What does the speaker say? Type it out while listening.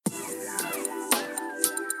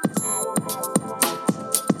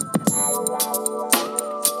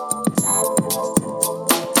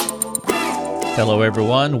Hello,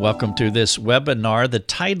 everyone. Welcome to this webinar. The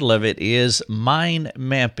title of it is Mind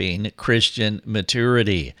Mapping Christian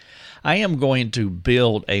Maturity. I am going to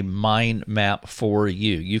build a mind map for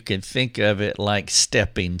you. You can think of it like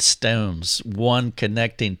stepping stones, one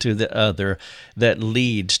connecting to the other that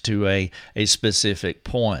leads to a specific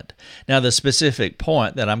point. Now, the specific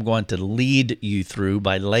point that I'm going to lead you through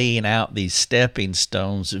by laying out these stepping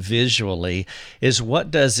stones visually is, what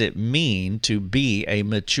does it mean to be a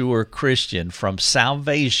mature Christian from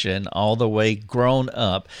salvation all the way grown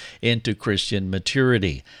up into Christian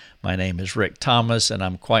maturity? My name is Rick Thomas, and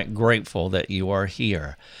I'm quite grateful that you are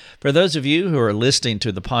here. For those of you who are listening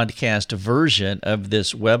to the podcast version of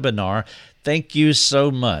this webinar, thank you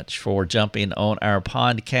so much for jumping on our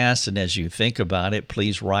podcast. And as you think about it,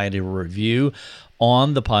 please write a review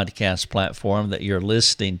on the podcast platform that you're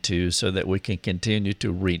listening to so that we can continue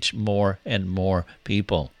to reach more and more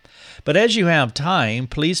people. But as you have time,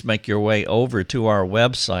 please make your way over to our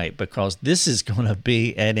website, because this is going to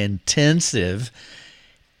be an intensive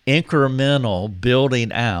incremental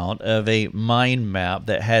building out of a mind map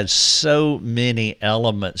that has so many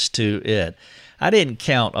elements to it. I didn't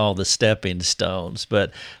count all the stepping stones,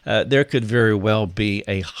 but there could very well be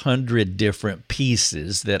 100 different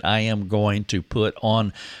pieces that I am going to put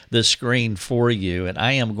on the screen for you, and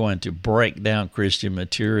I am going to break down Christian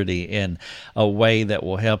maturity in a way that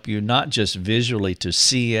will help you not just visually to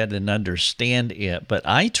see it and understand it, but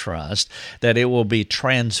I trust that it will be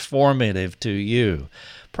transformative to you.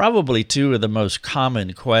 Probably two of the most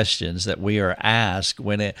common questions that we are asked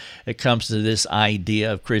when it comes to this idea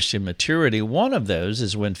of Christian maturity. One of those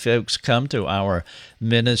is when folks come to our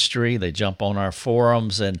ministry, they jump on our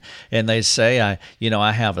forums and they say,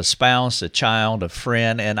 I have a spouse, a child, a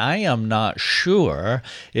friend, and I am not sure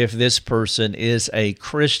if this person is a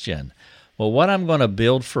Christian. Well, what I'm going to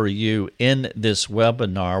build for you in this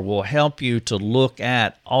webinar will help you to look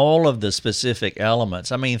at all of the specific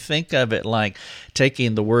elements. I mean, think of it like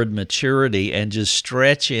taking the word maturity and just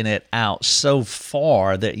stretching it out so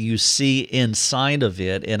far that you see inside of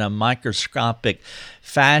it in a microscopic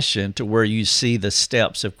fashion to where you see the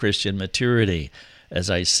steps of Christian maturity. As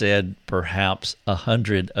I said, perhaps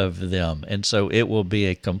 100 of them. And so it will be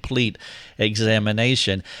a complete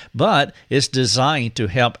examination, but it's designed to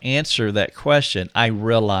help answer that question. I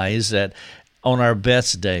realize that on our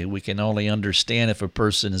best day, we can only understand if a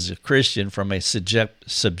person is a Christian from a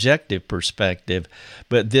subjective perspective,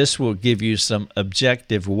 but this will give you some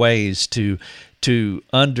objective ways to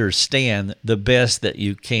understand the best that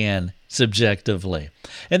you can subjectively.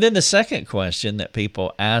 And then the second question that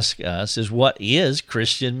people ask us is, what is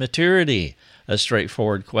Christian maturity? A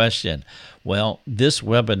straightforward question. Well, this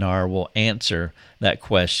webinar will answer that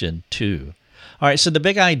question too. All right, so the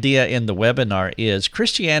big idea in the webinar is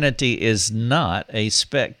Christianity is not a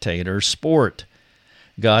spectator sport.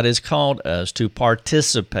 God has called us to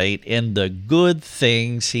participate in the good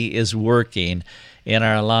things He is working in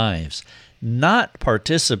our lives, not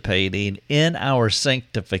participating in our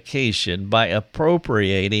sanctification by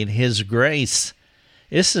appropriating His grace.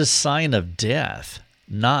 It's a sign of death,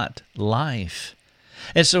 not life.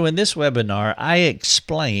 And so in this webinar, I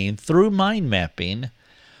explain through mind mapping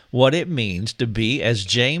what it means to be, as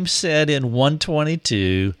James said in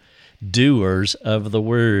 1:22, doers of the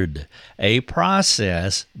word, a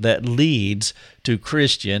process that leads to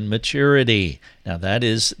Christian maturity. Now, that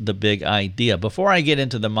is the big idea. Before I get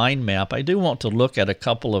into the mind map, I do want to look at a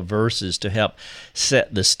couple of verses to help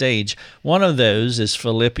set the stage. One of those is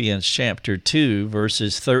Philippians chapter 2,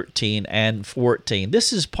 verses 13 and 14.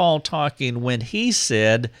 This is Paul talking when he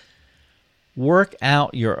said, "Work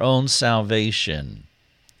out your own salvation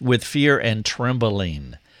with fear and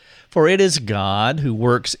trembling. For it is God who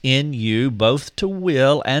works in you both to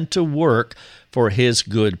will and to work for His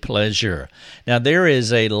good pleasure." Now, there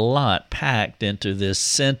is a lot packed into this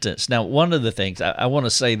sentence. Now, one of the things, I want to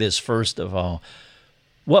say this first of all,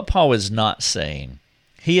 what Paul is not saying.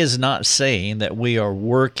 He is not saying that we are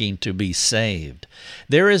working to be saved.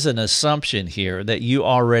 There is an assumption here that you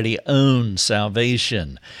already own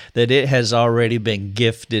salvation, that it has already been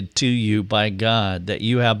gifted to you by God, that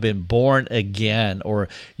you have been born again or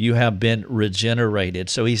you have been regenerated.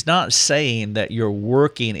 So he's not saying that you're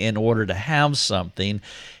working in order to have something.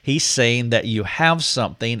 He's saying that you have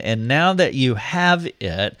something, and now that you have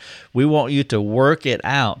it, we want you to work it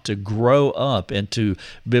out, to grow up into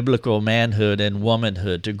biblical manhood and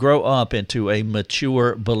womanhood, to grow up into a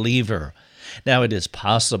mature believer. Now, it is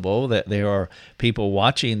possible that there are people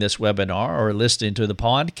watching this webinar or listening to the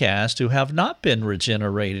podcast who have not been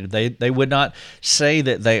regenerated. They would not say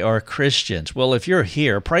that they are Christians. Well, if you're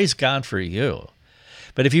here, praise God for you.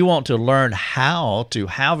 But if you want to learn how to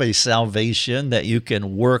have a salvation that you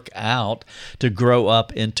can work out to grow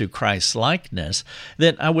up into Christ's likeness,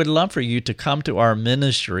 then I would love for you to come to our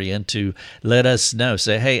ministry and to let us know.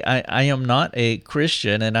 Say, hey, I am not a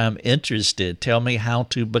Christian and I'm interested. Tell me how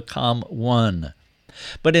to become one.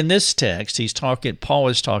 But in this text, Paul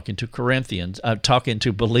is talking to talking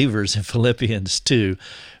to believers in Philippians 2,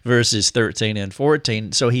 verses 13 and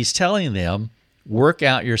 14. So he's telling them, work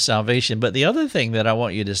out your salvation. But the other thing that I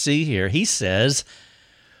want you to see here, he says,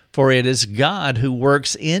 for it is God who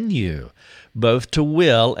works in you, both to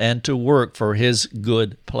will and to work for his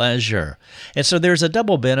good pleasure. And so there's a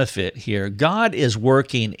double benefit here. God is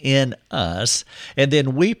working in us, and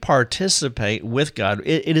then we participate with God.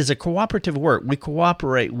 It is a cooperative work. We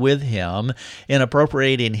cooperate with him in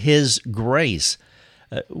appropriating his grace.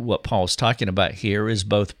 What Paul's talking about here is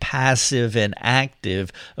both passive and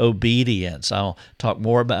active obedience. I'll talk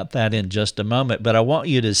more about that in just a moment, but I want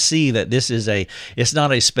you to see that it's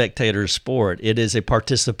not a spectator sport. It is a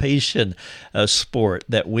participation sport,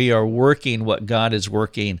 that we are working what God is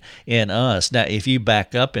working in us. Now, if you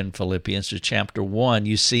back up in Philippians to chapter 1,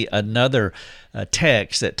 you see another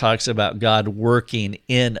text that talks about God working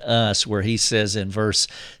in us, where he says in verse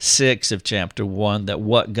 6 of chapter 1 that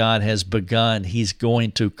what God has begun, he's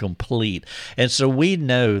going to complete. And so we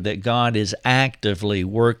know that God is actively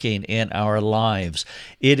working in our lives.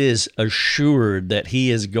 It is assured that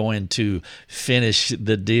he is going to finish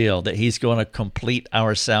the deal, that he's going to complete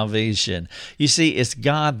our salvation. You see, it's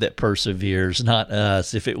God that perseveres, not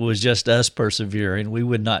us. If it was just us persevering, we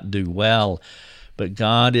would not do well. But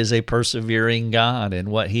God is a persevering God, and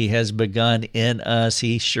what he has begun in us,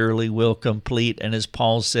 he surely will complete. And as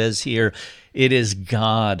Paul says here, it is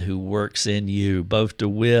God who works in you, both to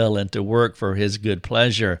will and to work for his good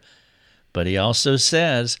pleasure. But he also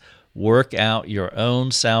says, work out your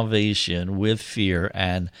own salvation with fear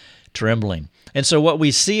and trembling. And so what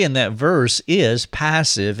we see in that verse is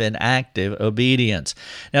passive and active obedience.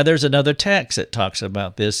 Now, there's another text that talks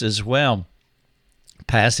about this as well.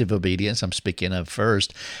 Passive obedience, I'm speaking of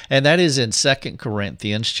first, and that is in 2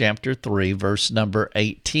 Corinthians chapter 3, verse number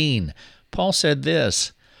 18. Paul said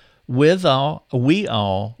this, we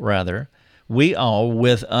all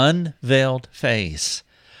with unveiled face,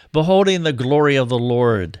 beholding the glory of the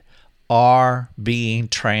Lord, are being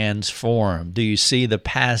transformed. Do you see the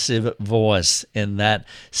passive voice in that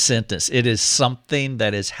sentence? It is something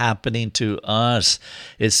that is happening to us.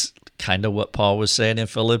 It's kind of what Paul was saying in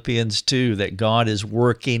Philippians 2, that God is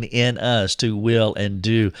working in us to will and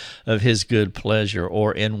do of his good pleasure.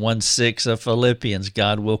 Or in 1:6 of Philippians,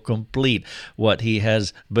 God will complete what he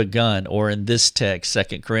has begun. Or in this text,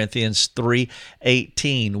 2 Corinthians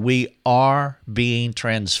 3:18, we are being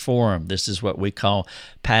transformed. This is what we call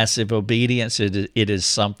passive obedience. It is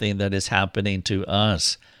something that is happening to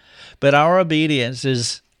us. But our obedience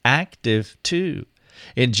is active too.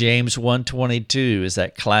 In James 1:22 is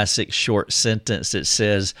that classic short sentence that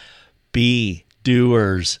says, be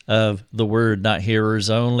doers of the word, not hearers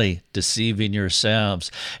only, deceiving yourselves.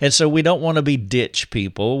 And so we don't want to be ditch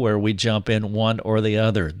people where we jump in one or the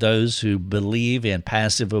other. Those who believe in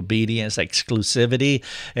passive obedience, exclusivity,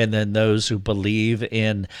 and then those who believe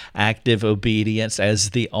in active obedience as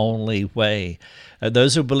the only way.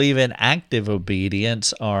 Those who believe in active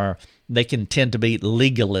obedience they can tend to be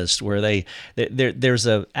legalists, where there's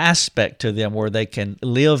an aspect to them where they can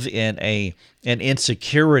live in an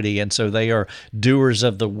insecurity, and so they are doers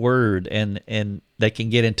of the word, and they can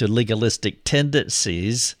get into legalistic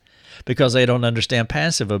tendencies because they don't understand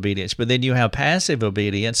passive obedience. But then you have passive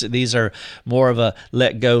obedience. These are more of a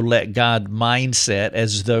let go, let God mindset,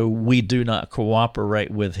 as though we do not cooperate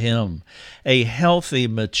with him. A healthy,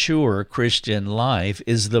 mature Christian life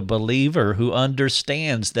is the believer who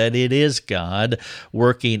understands that it is God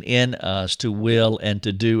working in us to will and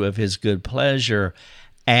to do of his good pleasure,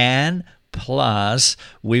 and plus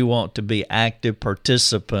we want to be active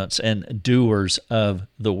participants and doers of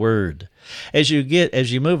the word. As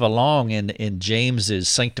you move along in James's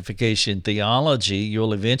sanctification theology,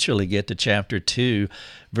 you'll eventually get to chapter 2,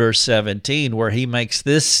 verse 17, where he makes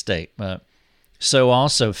this statement, so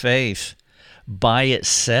also faith by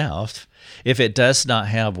itself, if it does not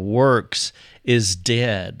have works, is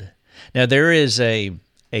dead. Now there is a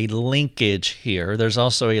linkage here. There's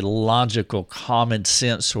also a logical, common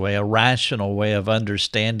sense way, a rational way of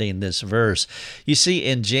understanding this verse. You see,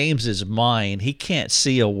 in James's mind, he can't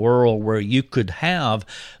see a world where you could have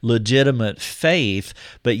legitimate faith,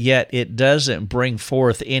 but yet it doesn't bring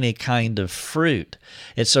forth any kind of fruit.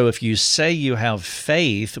 And so if you say you have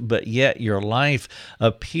faith, but yet your life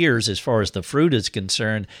appears, as far as the fruit is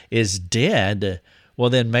concerned, is dead, well,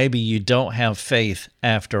 then maybe you don't have faith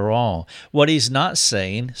after all. What he's not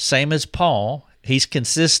saying, same as Paul, he's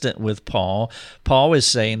consistent with Paul. Paul is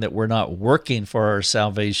saying that we're not working for our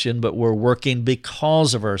salvation, but we're working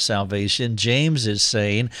because of our salvation. James is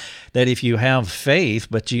saying that if you have faith,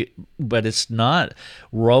 but it's not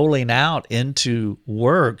rolling out into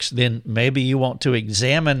works, then maybe you want to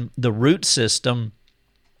examine the root system.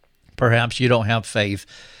 Perhaps you don't have faith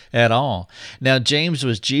at all. Now, James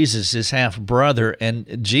was Jesus' half-brother,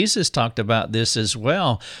 and Jesus talked about this as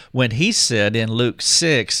well when he said in Luke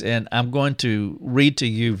 6, and I'm going to read to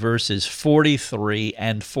you verses 43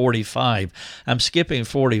 and 45. I'm skipping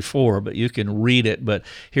 44, but you can read it, but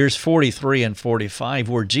here's 43 and 45,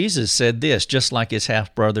 where Jesus said this, just like his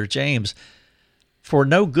half-brother James, "For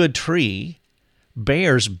no good tree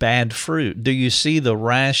bears bad fruit." Do you see the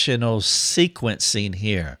rational sequencing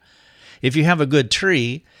here? If you have a good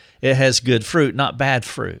tree, it has good fruit, not bad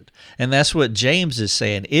fruit. And that's what James is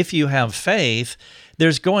saying. If you have faith,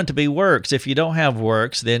 there's going to be works. If you don't have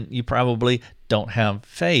works, then you probably don't have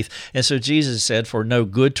faith. And so Jesus said, "For no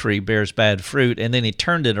good tree bears bad fruit." And then he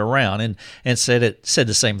turned it around and said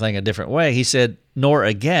the same thing a different way. He said, "Nor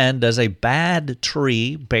again does a bad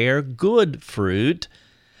tree bear good fruit,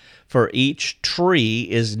 for each tree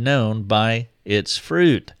is known by its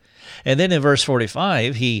fruit." And then in verse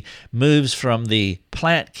 45, he moves from the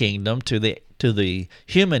plant kingdom to the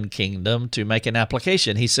human kingdom to make an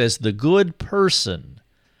application. He says, "The good person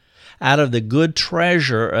out of the good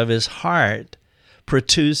treasure of his heart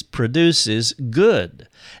produces good."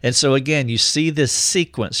 And so again, you see this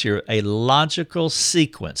sequence here, a logical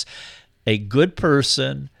sequence. A good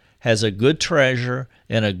person has a good treasure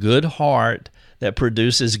and a good heart that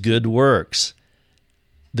produces good works.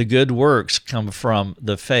 The good works come from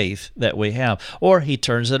the faith that we have. Or he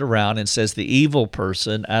turns it around and says the evil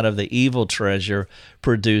person out of the evil treasure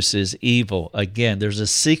produces evil. Again, there's a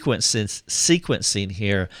sequencing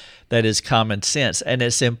here that is common sense, and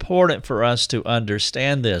it's important for us to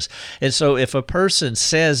understand this. And so if a person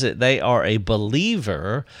says that they are a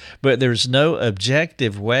believer, but there's no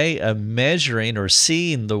objective way of measuring or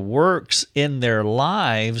seeing the works in their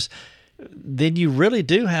lives, then you really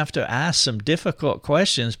do have to ask some difficult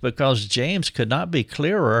questions, because James could not be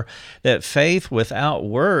clearer that faith without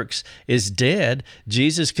works is dead.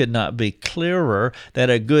 Jesus could not be clearer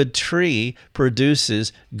that a good tree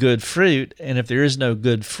produces good fruit. And if there is no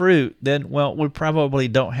good fruit, then, well, we probably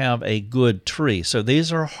don't have a good tree. So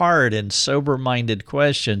these are hard and sober-minded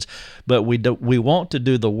questions, but we want to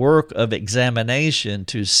do the work of examination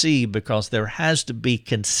to see, because there has to be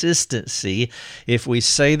consistency. If we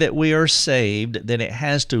say that we are saved, then it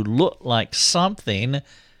has to look like something,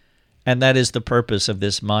 and that is the purpose of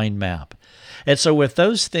this mind map. And so with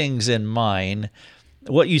those things in mind,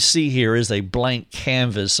 what you see here is a blank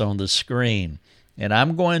canvas on the screen. And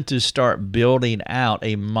I'm going to start building out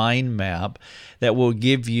a mind map that will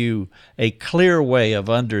give you a clear way of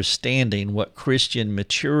understanding what Christian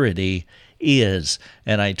maturity is.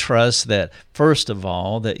 And I trust that, first of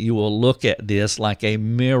all, that you will look at this like a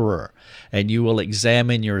mirror, and you will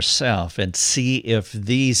examine yourself and see if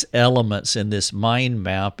these elements in this mind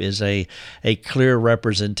map is a clear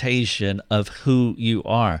representation of who you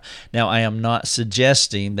are. Now, I am not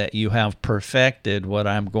suggesting that you have perfected what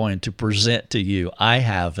I'm going to present to you. I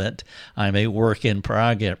haven't. I'm a work in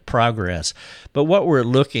progress. But what we're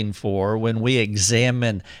looking for when we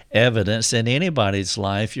examine evidence in anybody's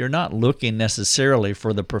life, you're not looking necessarily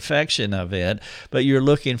for the perfection of it, but you're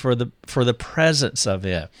looking for the presence of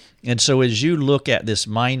it. And so as you look at this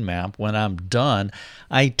mind map, when I'm done,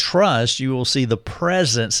 I trust you will see the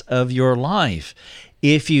presence of your life.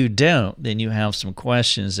 If you don't, then you have some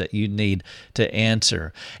questions that you need to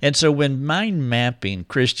answer. And so when mind mapping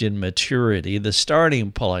Christian maturity, the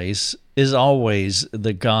starting place is always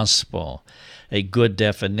the gospel. A good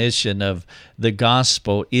definition of the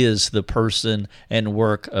gospel is the person and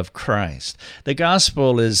work of Christ. The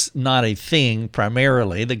gospel is not a thing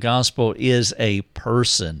primarily. The gospel is a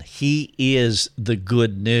person. He is the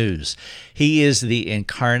good news. He is the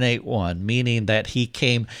incarnate one, meaning that he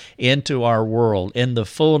came into our world in the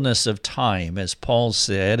fullness of time. As Paul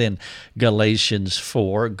said in Galatians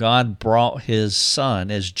 4, God brought his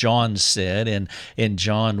son, as John said in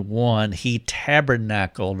John 1, he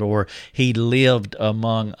tabernacled, or he lived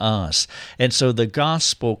among us. And so the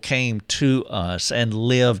gospel came to us and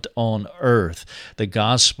lived on earth. The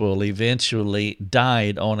gospel eventually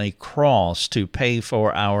died on a cross to pay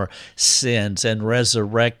for our sins and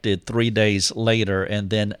resurrected 3 days later and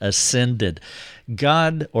then ascended.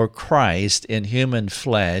 God or Christ in human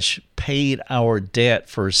flesh paid our debt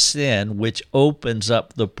for sin, which opens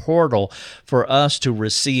up the portal for us to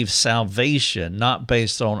receive salvation, not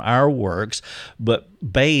based on our works, but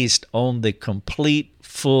based on the complete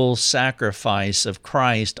full sacrifice of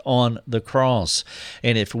Christ on the cross.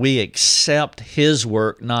 And if we accept his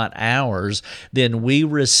work, not ours, then we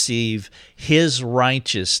receive his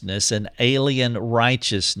righteousness, an alien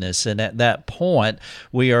righteousness. And at that point,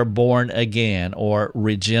 we are born again or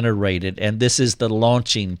regenerated. And this is the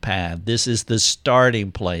launching pad. This is the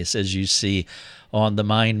starting place, as you see on the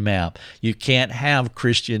mind map. You can't have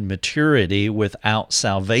Christian maturity without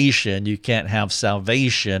salvation. You can't have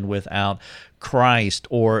salvation without Christ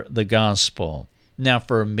or the gospel. Now,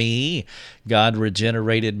 for me, God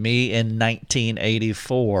regenerated me in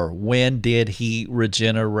 1984. When did he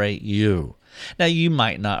regenerate you? Now, you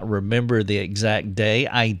might not remember the exact day.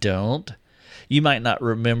 I don't. You might not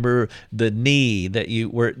remember the knee that you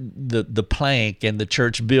were, the plank in the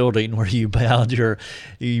church building where you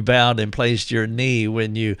bowed and placed your knee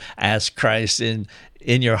when you asked Christ in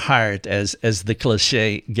your heart, as the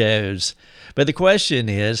cliche goes. But the question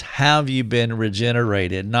is, have you been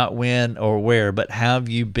regenerated? Not when or where, but have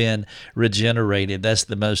you been regenerated? That's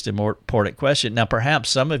the most important question. Now, perhaps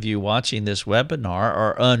some of you watching this webinar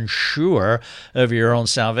are unsure of your own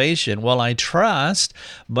salvation. Well, I trust,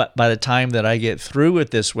 but by the time that I get through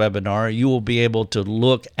with this webinar, you will be able to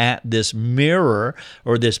look at this mirror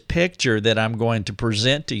or this picture that I'm going to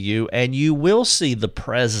present to you, and you will see the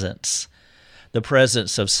presence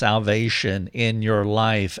of salvation in your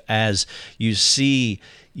life as you see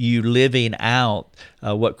you living out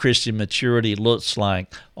what Christian maturity looks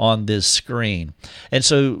like on this screen. And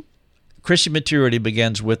so Christian maturity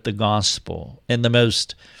begins with the gospel. And the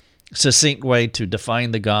most succinct way to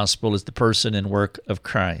define the gospel is the person and work of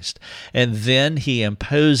Christ. And then he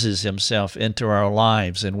imposes himself into our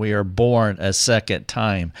lives, and we are born a second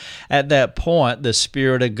time. At that point, the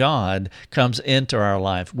Spirit of God comes into our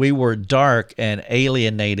life. We were dark and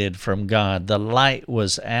alienated from God. The light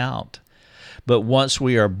was out. But once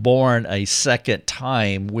we are born a second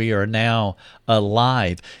time, we are now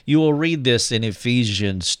alive. You will read this in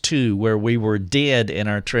Ephesians 2, where we were dead in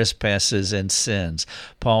our trespasses and sins.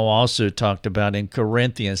 Paul also talked about in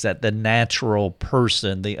Corinthians that the natural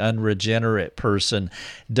person, the unregenerate person,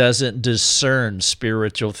 doesn't discern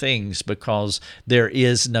spiritual things because there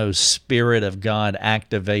is no Spirit of God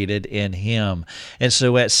activated in him. And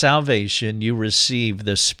so at salvation, you receive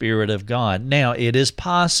the Spirit of God. Now, it is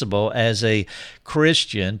possible as a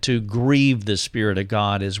Christian to grieve the Spirit of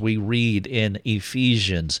God, as we read in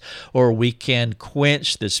Ephesians, or we can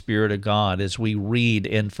quench the Spirit of God as we read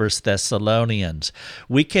in 1 Thessalonians.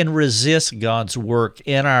 We can resist God's work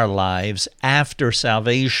in our lives after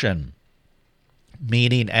salvation,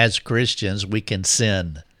 meaning as Christians we can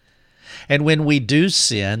sin. And when we do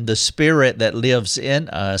sin, the Spirit that lives in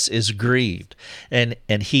us is grieved, and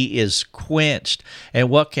he is quenched. And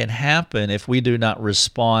what can happen if we do not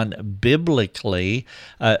respond biblically,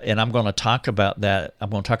 and I'm going to talk about that. I'm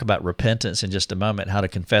going to talk about repentance in just a moment, how to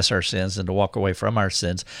confess our sins and to walk away from our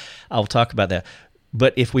sins. I'll talk about that.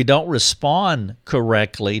 But if we don't respond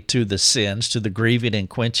correctly to the sins, to the grieving and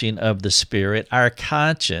quenching of the Spirit, our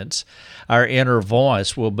conscience, our inner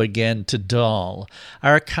voice will begin to dull.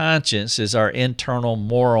 Our conscience is our internal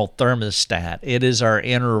moral thermostat. It is our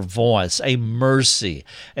inner voice, a mercy,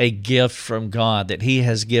 a gift from God that he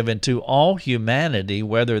has given to all humanity,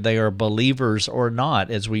 whether they are believers or not,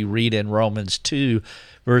 as we read in Romans 2,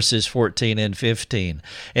 verses 14 and 15.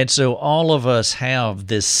 And so all of us have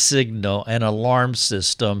this signal and alarm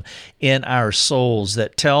system in our souls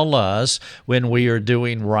that tell us when we are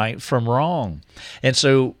doing right from wrong. And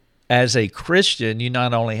so as a Christian, you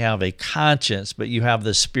not only have a conscience, but you have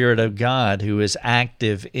the Spirit of God who is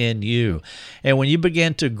active in you. And when you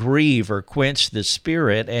begin to grieve or quench the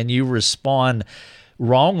Spirit and you respond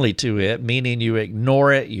wrongly to it, meaning you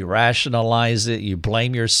ignore it, you rationalize it, you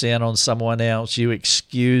blame your sin on someone else, you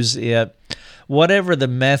excuse it, whatever the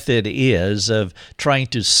method is of trying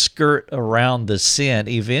to skirt around the sin,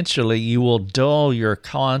 eventually you will dull your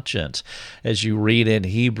conscience. As you read in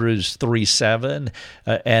Hebrews 3:7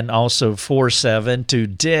 and also 4:7,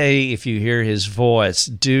 today, if you hear his voice,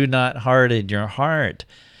 do not harden your heart,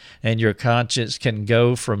 and your conscience can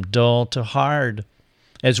go from dull to hard.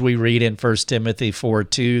 As we read in 1 Timothy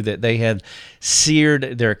 4:2, that they had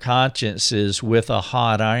seared their consciences with a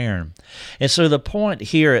hot iron. And so the point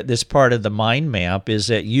here at this part of the mind map is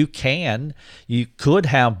that you could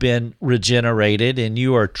have been regenerated and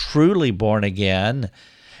you are truly born again,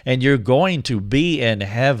 and you're going to be in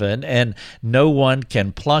heaven, and no one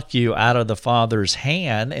can pluck you out of the Father's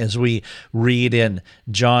hand, as we read in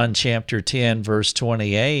John chapter 10, verse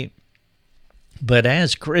 28. But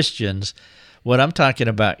as Christians, what I'm talking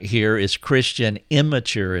about here is Christian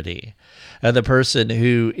immaturity. The person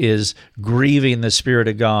who is grieving the Spirit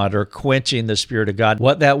of God or quenching the Spirit of God,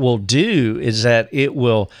 what that will do is that it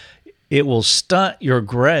will stunt your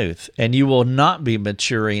growth, and you will not be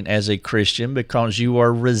maturing as a Christian because you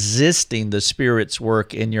are resisting the Spirit's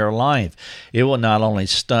work in your life. It will not only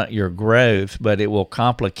stunt your growth, but it will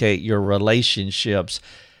complicate your relationships,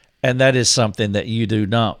 and that is something that you do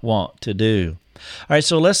not want to do. All right,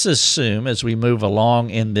 so let's assume as we move along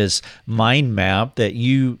in this mind map that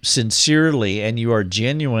you sincerely and you are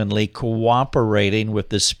genuinely cooperating with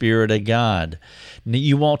the Spirit of God.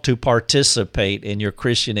 You want to participate in your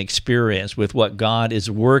Christian experience with what God is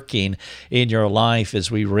working in your life, as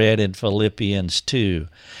we read in Philippians 2.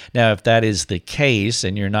 Now, if that is the case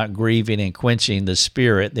and you're not grieving and quenching the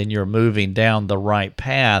Spirit, then you're moving down the right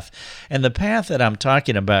path. And the path that I'm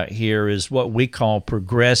talking about here is what we call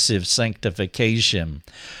progressive sanctification.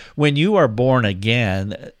 When you are born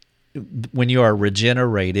again, when you are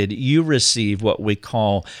regenerated, you receive what we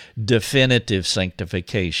call definitive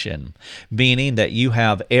sanctification, meaning that you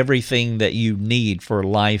have everything that you need for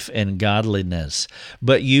life and godliness.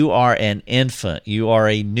 But you are an infant. You are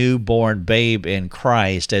a newborn babe in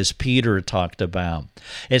Christ, as Peter talked about.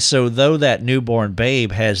 And so though that newborn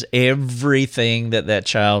babe has everything that that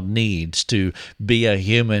child needs to be a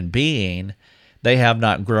human being, they have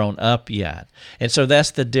not grown up yet. And so that's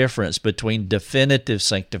the difference between definitive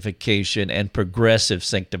sanctification and progressive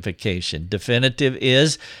sanctification. Definitive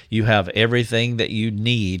is you have everything that you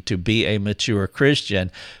need to be a mature Christian.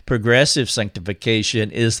 Progressive sanctification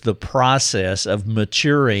is the process of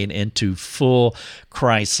maturing into full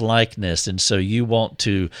Christ-likeness. And so you want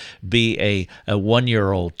to be a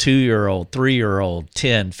 1-year-old, 2-year-old, 3-year-old,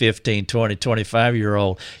 10, 15, 20,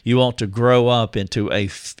 25-year-old. You want to grow up into a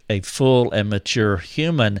full and mature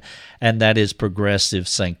human, and that is progressive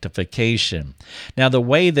sanctification. Now, the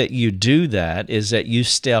way that you do that is that you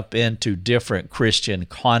step into different Christian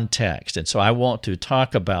contexts. And so I want to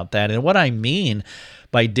talk about that. And what I mean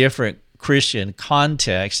by different Christian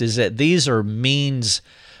contexts is that these are means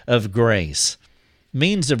of grace.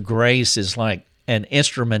 Means of grace is like an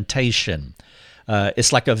instrumentation.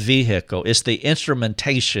 It's like a vehicle. It's the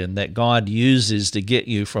instrumentation that God uses to get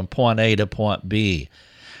you from point A to point B.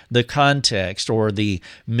 The context or the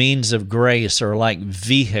means of grace are like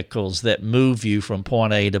vehicles that move you from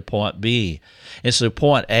point A to point B. And so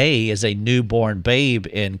point A is a newborn babe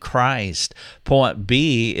in Christ. Point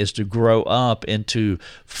B is to grow up into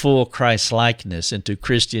full Christ-likeness, into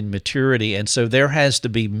Christian maturity. And so there has to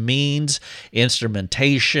be means,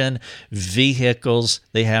 instrumentation, vehicles.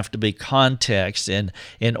 They have to be context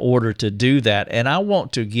in order to do that. And I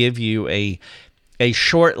want to give you a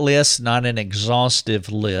short list, not an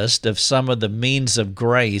exhaustive list, of some of the means of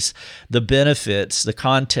grace, the benefits, the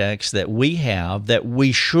context that we have that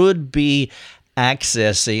we should be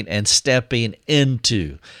accessing and stepping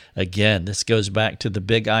into. Again, this goes back to the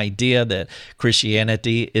big idea that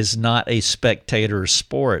Christianity is not a spectator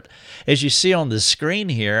sport. As you see on the screen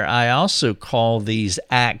here, I also call these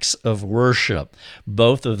acts of worship.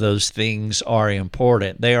 Both of those things are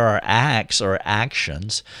important. They are acts or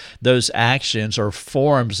actions. Those actions are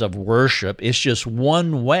forms of worship. It's just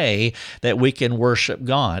one way that we can worship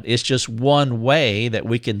God. It's just one way that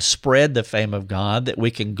we can spread the fame of God, that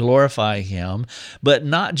we can glorify Him, but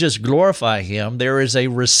not just glorify Him. There is a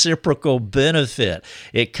reciprocal benefit.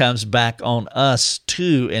 It comes back on us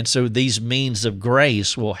too. And so these means of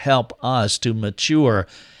grace will help us to mature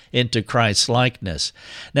into Christ's likeness.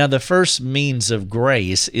 Now, the first means of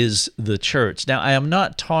grace is the church. Now, I am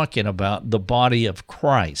not talking about the body of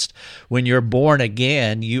Christ. When you're born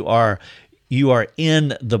again, you are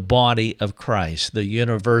in the body of Christ, the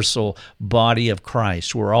universal body of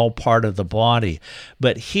Christ. We're all part of the body.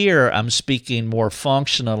 But here I'm speaking more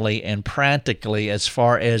functionally and practically as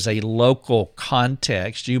far as a local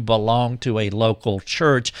context. You belong to a local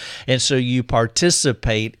church, and so you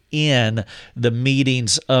participate in the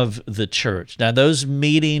meetings of the church. Now, those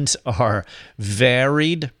meetings are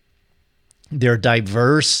varied. They're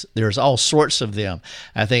diverse. There's all sorts of them.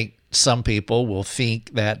 I think some people will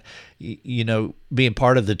think that, being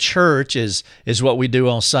part of the church is what we do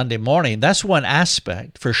on Sunday morning. That's one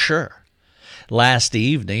aspect for sure. Last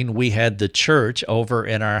evening, we had the church over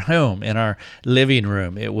in our home, in our living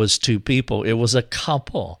room. It was 2 people. It was a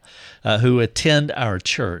couple who attend our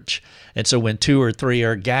church. And so when 2 or 3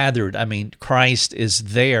 are gathered, Christ is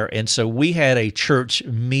there. And so we had a church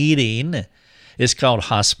meeting. It's called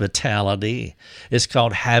hospitality. It's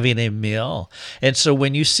called having a meal. And so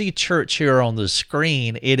when you see church here on the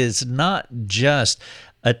screen, it is not just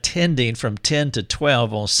attending from 10 to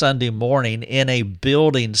 12 on Sunday morning in a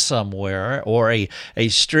building somewhere, or a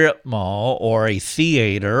strip mall, or a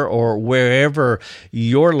theater, or wherever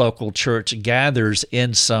your local church gathers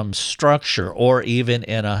in some structure, or even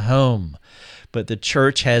in a home. But the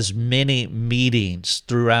church has many meetings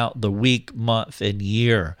throughout the week, month, and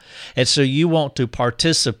year. And so you want to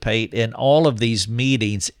participate in all of these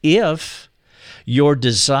meetings if your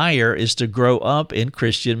desire is to grow up in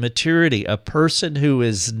Christian maturity. A person who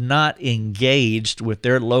is not engaged with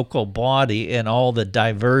their local body in all the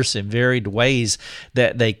diverse and varied ways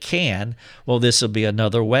that they can, well, this will be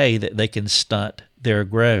another way that they can stunt their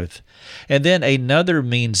growth. And then another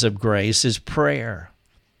means of grace is prayer,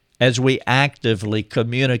 as we actively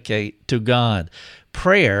communicate to God.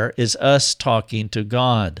 Prayer is us talking to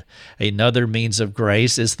God. Another means of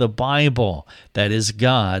grace is the Bible. That is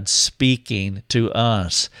God speaking to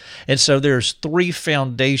us. And so there's three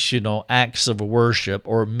foundational acts of worship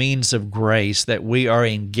or means of grace that we are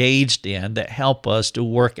engaged in that help us to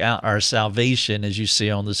work out our salvation, as you see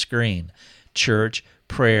on the screen: church,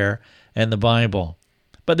 prayer, and the Bible.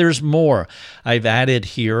 But there's more. I've added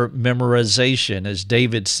here memorization, as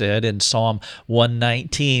David said in Psalm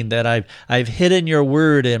 119, that I've hidden your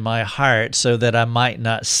word in my heart so that I might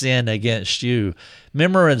not sin against you.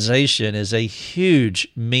 Memorization is a huge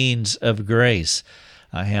means of grace.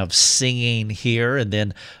 I have singing here, and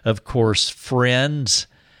then, of course, friends.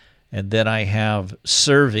 And then I have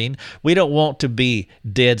serving. We don't want to be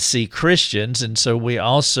Dead Sea Christians, and so we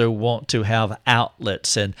also want to have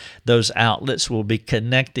outlets, and those outlets will be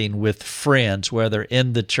connecting with friends, whether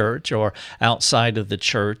in the church or outside of the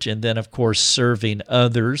church, and then, of course, serving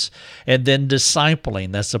others, and then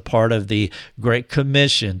discipling. That's a part of the Great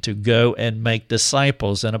Commission, to go and make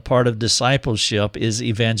disciples, and a part of discipleship is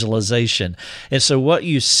evangelization. And so what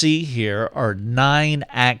you see here are 9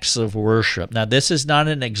 acts of worship. Now, this is not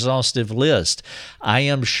an exhaustive list. I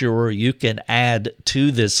am sure you can add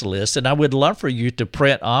to this list, and I would love for you to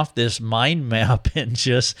print off this mind map and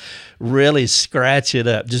just really scratch it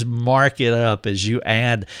up, just mark it up as you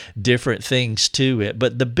add different things to it.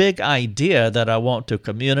 But the big idea that I want to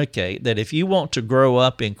communicate, that if you want to grow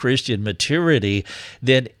up in Christian maturity,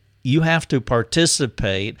 then you have to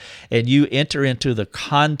participate, and you enter into the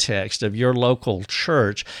context of your local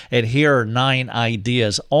church. And here are 9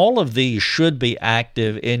 ideas. All of these should be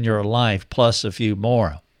active in your life, plus a few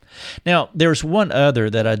more. Now, there's one other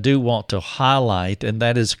that I do want to highlight, and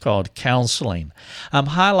that is called counseling. I'm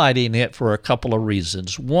highlighting it for a couple of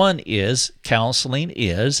reasons. One is counseling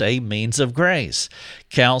is a means of grace.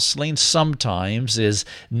 Counseling sometimes is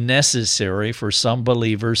necessary for some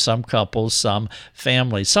believers, some couples, some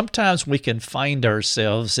families. Sometimes we can find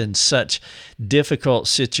ourselves in such difficult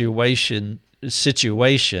situations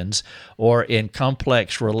or in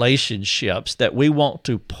complex relationships that we want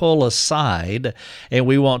to pull aside, and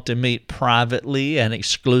we want to meet privately and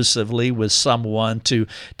exclusively with someone to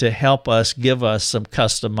help us, give us some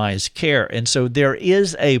customized care. And so there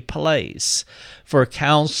is a place for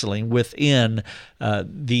counseling within our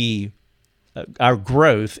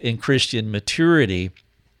growth in Christian maturity,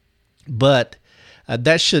 but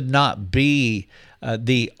that should not be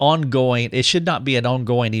it should not be an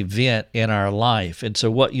ongoing event in our life. And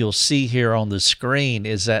so what you'll see here on the screen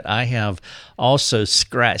is that I have also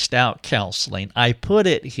scratched out counseling. I put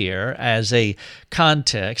it here as a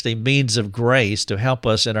context, a means of grace to help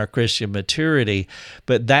us in our Christian maturity,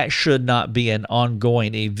 but that should not be an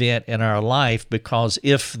ongoing event in our life, because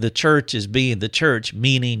if the church is being the church,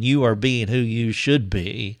 meaning you are being who you should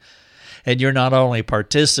be, and you're not only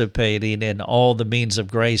participating in all the means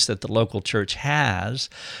of grace that the local church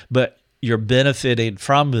has, but you're benefiting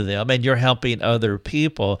from them and you're helping other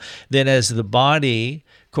people, then as the body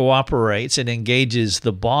cooperates and engages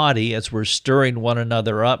the body, as we're stirring one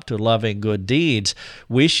another up to loving good deeds,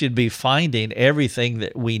 we should be finding everything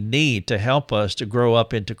that we need to help us to grow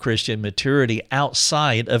up into Christian maturity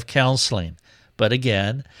outside of counseling. But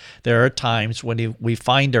again, there are times when we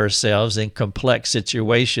find ourselves in complex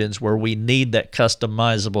situations where we need that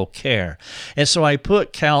customizable care. And so I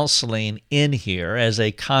put counseling in here as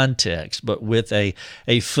a context, but with a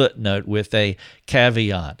footnote, with a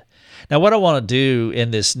caveat. Now, what I want to do in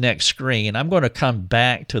this next screen, I'm going to come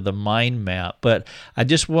back to the mind map, but I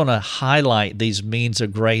just want to highlight these means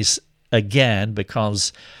of grace again,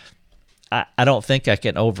 because I don't think I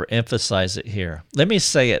can overemphasize it here. Let me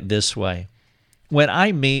say it this way. When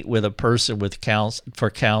I meet with a person for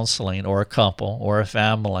counseling, or a couple or a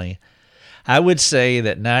family, I would say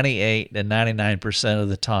that 98 and 99% of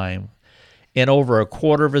the time, in over a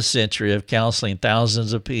quarter of a century of counseling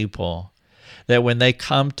thousands of people that when they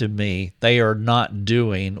come to me, they are not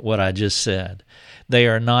doing what I just said. They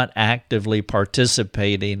are not actively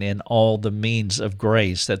participating in all the means of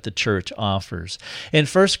grace that the church offers. In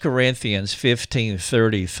 1 Corinthians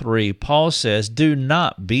 15:33, Paul says, "Do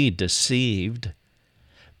not be deceived.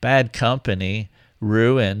 Bad company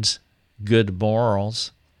ruins good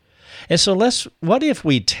morals." And so what if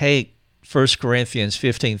we take 1 Corinthians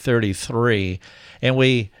 15:33 and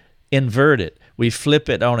we invert it? We flip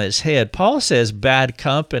it on its head. Paul says bad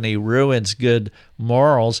company ruins good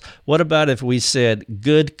morals. What about if we said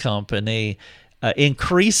good company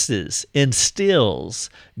instills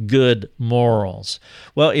good morals?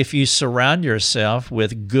 Well, if you surround yourself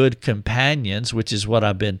with good companions, which is what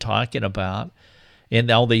I've been talking about, in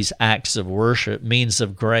all these acts of worship, means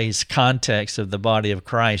of grace, context of the body of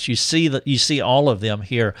Christ, you see all of them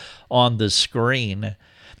here on the screen.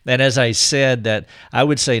 And as I said, that I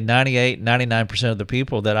would say 98, 99% of the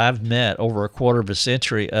people that I've met over a quarter of a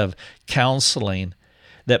century of counseling,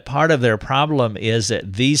 that part of their problem is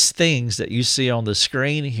that these things that you see on the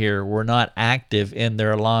screen here were not active in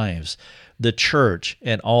their lives. The church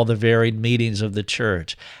and all the varied meetings of the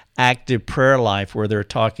church, active prayer life where they're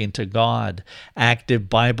talking to God, active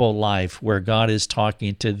Bible life where God is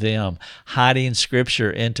talking to them, hiding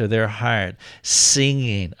Scripture into their heart,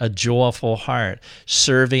 singing a joyful heart,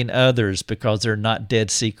 serving others because they're not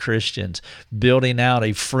Dead Sea Christians, building out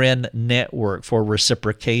a friend network for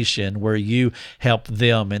reciprocation where you help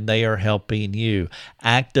them and they are helping you,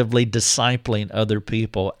 actively discipling other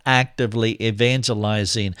people, actively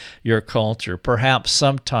evangelizing your culture, perhaps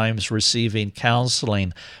sometimes receiving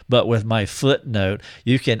counseling. But with my footnote,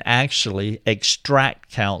 you can actually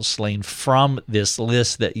extract counseling from this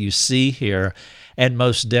list that you see here and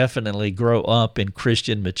most definitely grow up in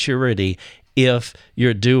Christian maturity if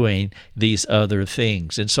you're doing these other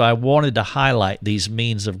things. And so I wanted to highlight these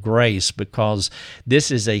means of grace because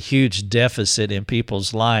this is a huge deficit in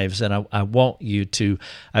people's lives, and I want you to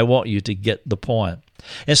get the point.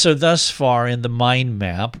 And so thus far in the mind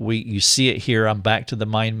map, you see it here. I'm back to the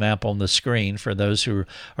mind map on the screen for those who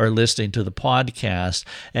are listening to the podcast.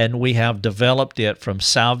 And we have developed it from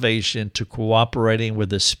salvation to cooperating with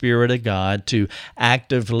the Spirit of God to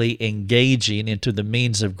actively engaging into the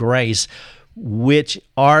means of grace, which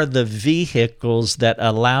are the vehicles that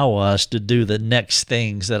allow us to do the next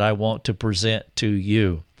things that I want to present to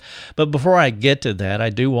you. But before I get to that, I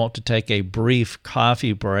do want to take a brief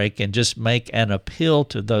coffee break and just make an appeal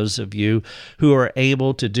to those of you who are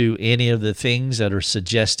able to do any of the things that are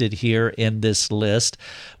suggested here in this list.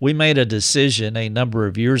 We made a decision a number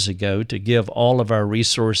of years ago to give all of our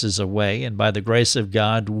resources away, and by the grace of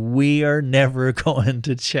God, we are never going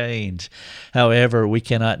to change. However, we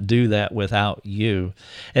cannot do that without you.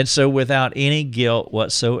 And so without any guilt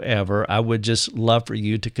whatsoever, I would just love for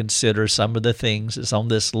you to consider some of the things that's on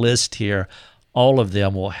this list here. All of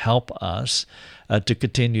them will help us to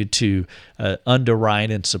continue to underwrite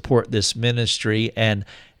and support this ministry. And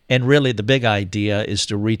really the big idea is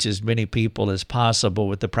to reach as many people as possible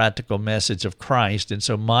with the practical message of Christ. And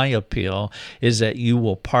so my appeal is that you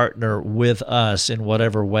will partner with us in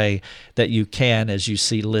whatever way that you can, as you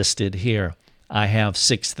see listed here. I have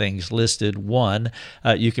 6 things listed. 1,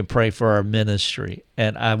 you can pray for our ministry,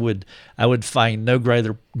 and I would find no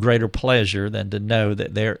greater pleasure than to know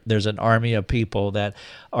that there's an army of people that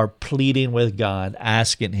are pleading with God,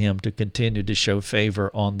 asking Him to continue to show favor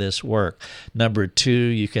on this work. Number 2,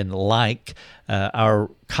 you can like our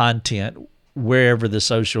content wherever the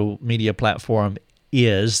social media platform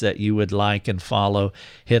is that you would like and follow.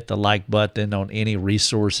 Hit the like button on any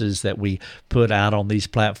resources that we put out on these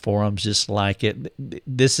platforms. Just like it.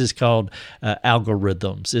 This is called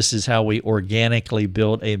algorithms. This is how we organically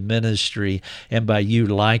build a ministry. And by you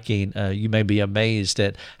liking, you may be amazed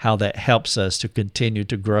at how that helps us to continue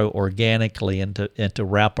to grow organically and to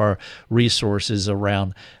wrap our resources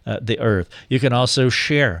around the earth. You can also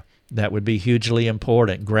share. That would be hugely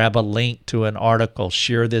important. Grab a link to an article.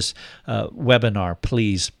 Share this webinar,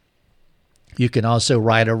 please. You can also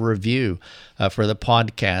write a review for the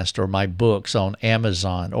podcast or my books on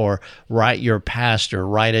Amazon, or write your pastor,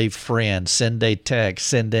 write a friend, send a text,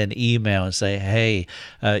 send an email and say, hey,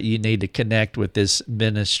 you need to connect with this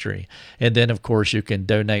ministry. And then, of course, you can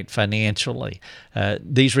donate financially.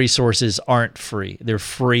 These resources aren't free. They're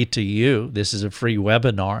free to you. This is a free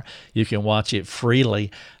webinar. You can watch it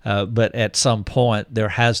freely. but at some point there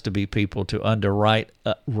has to be people to underwrite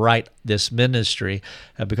write this ministry,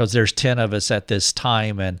 because there's 10 of us at this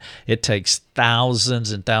time, and it takes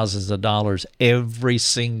thousands and thousands of dollars every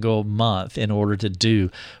single month in order to do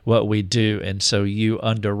what we do. And so you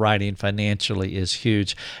underwriting financially is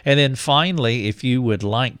huge. And then finally, if you would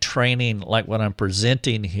like training like what I'm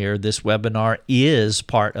presenting here, this webinar is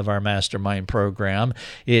part of our mastermind program.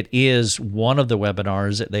 It is one of the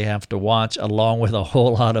webinars that they have to watch along with a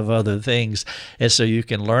whole lot of other things. And so you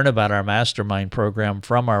can learn about our mastermind program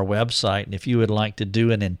from our website. And if you would like to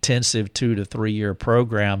do an intensive 2 to 3 year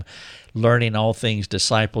program learning all things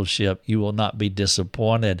discipleship, you will not be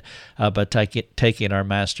disappointed by taking our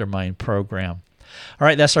mastermind program. All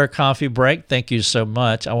right, that's our coffee break. Thank you so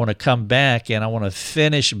much. I want to come back and I want to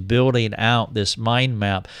finish building out this mind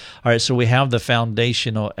map. All right, so we have the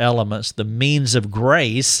foundational elements, the means of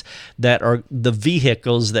grace that are the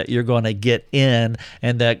vehicles that you're going to get in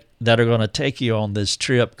and that are going to take you on this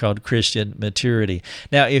trip called Christian maturity.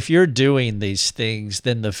 Now, if you're doing these things,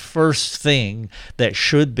 then the first thing that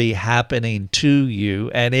should be happening to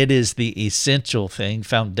you, and it is the essential thing,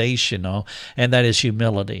 foundational, and that is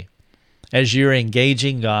humility. As you're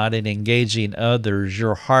engaging God and engaging others,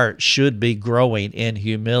 your heart should be growing in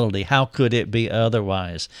humility. How could it be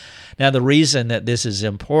otherwise? Now, the reason that this is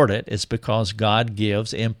important is because God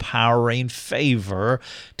gives empowering favor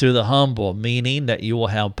to the humble, meaning that you will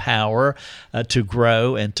have power to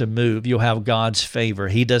grow and to move. You'll have God's favor.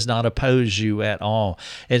 He does not oppose you at all.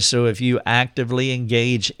 And so if you actively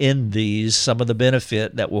engage in these, some of the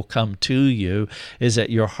benefit that will come to you is that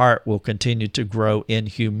your heart will continue to grow in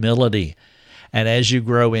humility. And as you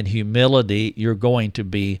grow in humility, you're going to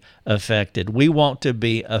be affected. We want to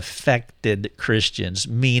be affected Christians,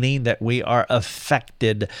 meaning that we are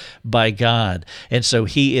affected by God. And so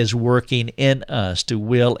He is working in us to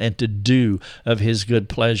will and to do of His good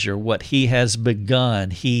pleasure. What He has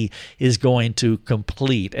begun, He is going to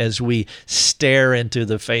complete. As we stare into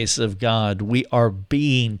the face of God, we are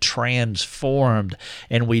being transformed.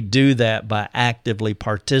 And we do that by actively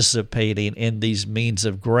participating in these means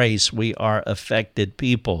of grace. We are affected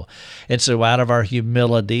people. And so out of our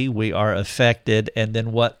humility, we are affected. And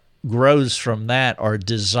then what grows from that are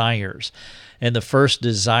desires. And the first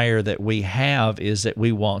desire that we have is that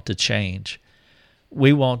we want to change.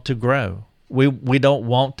 We want to grow. We don't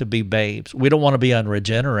want to be babes. We don't want to be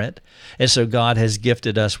unregenerate. And so God has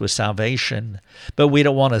gifted us with salvation, but we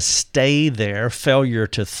don't want to stay there. Failure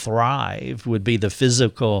to thrive would be the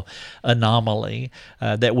physical anomaly,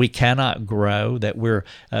 that we cannot grow, that we're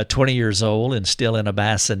 20 years old and still in a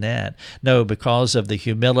bassinet. No, because of the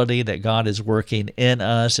humility that God is working in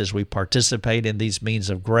us as we participate in these means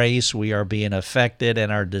of grace, we are being affected,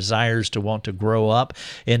 and our desires to want to grow up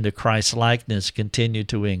into Christ's likeness continue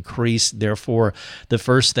to increase. Therefore, the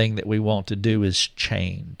first thing that we want to do is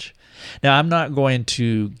change. Now, I'm not going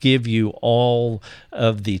to give you all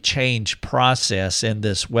of the change process in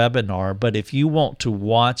this webinar, but if you want to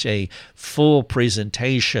watch a full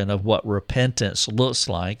presentation of what repentance looks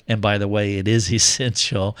like, and by the way, it is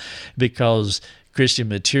essential because Christian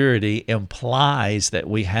maturity implies that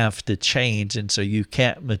we have to change, and so you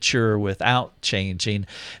can't mature without changing,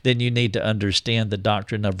 then you need to understand the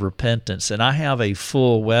doctrine of repentance. And I have a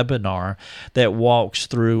full webinar that walks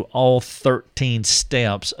through all 13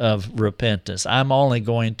 steps of repentance. I'm only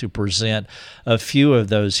going to present a few of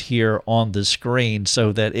those here on the screen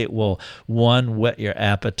so that it will, 1, whet your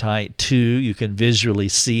appetite, 2, you can visually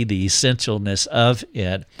see the essentialness of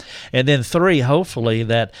it, and then 3, hopefully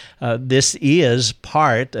that this is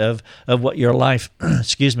part of what your life,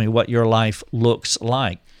 what your life looks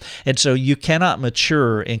like. And so you cannot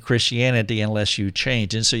mature in Christianity unless you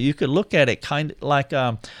change. And so you could look at it kind of like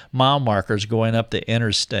mile markers going up the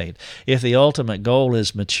interstate. If the ultimate goal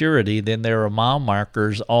is maturity, then there are mile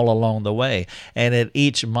markers all along the way. And at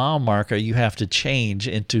each mile marker, you have to change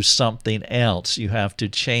into something else. You have to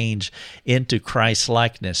change into Christ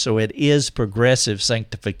likeness. So it is progressive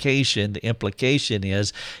sanctification. The implication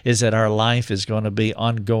is that our life is going to be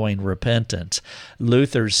ongoing repentance.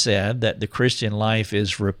 Luther said that the Christian life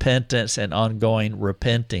is repentance and ongoing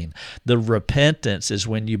repenting. The repentance is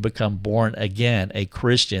when you become born again, a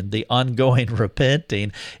Christian. The ongoing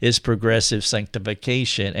repenting is progressive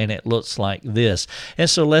sanctification, and it looks like this. And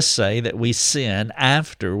so let's say that we sin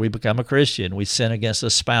after we become a Christian. We sin against a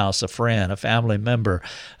spouse, a friend, a family member.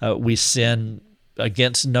 We sin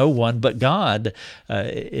against no one but God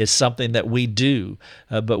is something that we do,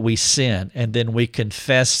 but we sin, and then we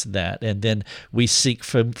confess that, and then we seek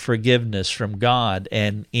forgiveness from God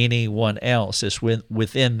and anyone else is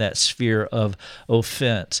within that sphere of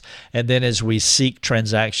offense. And then as we seek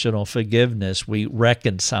transactional forgiveness, we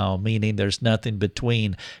reconcile, meaning there's nothing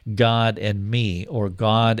between God and me, or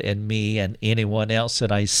God and me and anyone else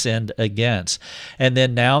that I sinned against. And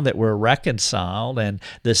then now that we're reconciled and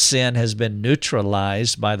the sin has been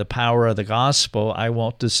neutralized by the power of the gospel, I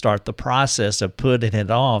want to start the process of putting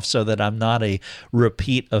it off so that I'm not a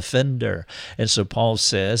repeat offender. And so Paul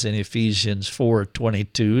says in Ephesians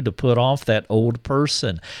 4:22 to put off that old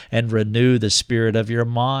person and renew the spirit of your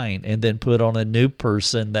mind, and then put on a new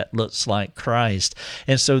person that looks like Christ.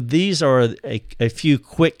 And so these are a few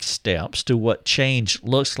quick steps to what change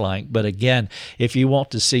looks like. But again, if you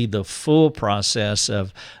want to see the full process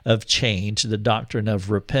of change, the doctrine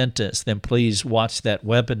of repentance, then please watch that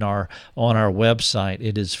webinar on our website.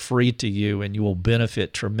 It is free to you, and you will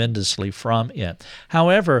benefit tremendously from it.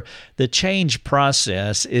 However, the change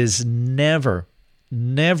process is never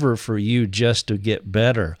for you just to get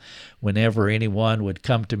better. Whenever anyone would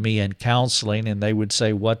come to me in counseling and they would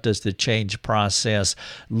say, what does the change process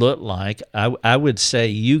look like? I would say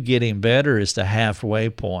you getting better is the halfway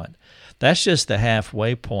point. That's just the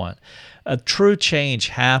halfway point. A true change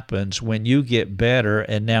happens when you get better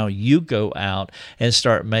and now you go out and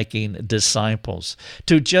start making disciples.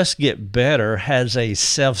 To just get better has a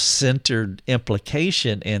self-centered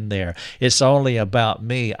implication in there. It's only about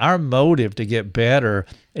me. Our motive to get better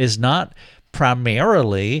is not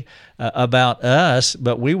primarily about us,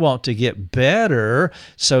 but we want to get better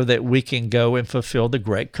so that we can go and fulfill the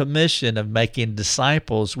Great Commission of making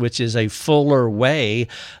disciples, which is a fuller way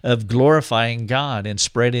of glorifying God and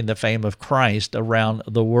spreading the fame of Christ around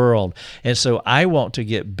the world. And so I want to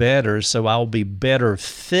get better so I'll be better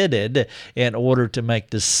fitted in order to make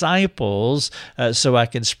disciples so I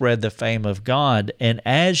can spread the fame of God. And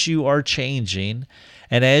as you are changing,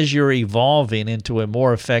 and as you're evolving into a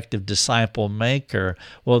more effective disciple maker,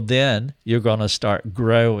 well, then you're going to start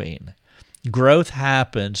growing. Growth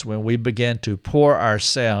happens when we begin to pour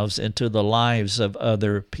ourselves into the lives of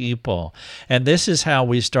other people. And this is how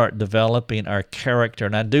we start developing our character.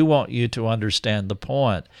 And I do want you to understand the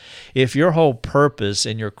point. If your whole purpose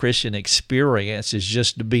in your Christian experience is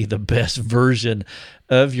just to be the best version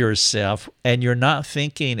of yourself, and you're not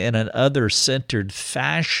thinking in an other-centered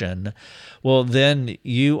fashion, well, then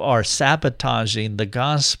you are sabotaging the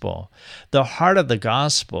gospel. The heart of the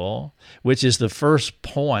gospel, which is the first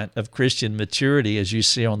point of Christian maturity, as you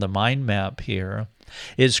see on the mind map here,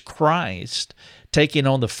 is Christ taking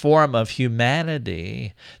on the form of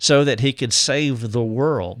humanity so that he could save the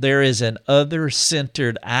world. There is an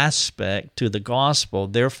other-centered aspect to the gospel.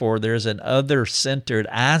 Therefore, there's an other-centered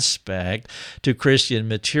aspect to Christian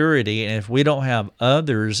maturity. And if we don't have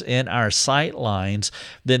others in our sight lines,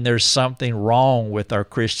 then there's something wrong with our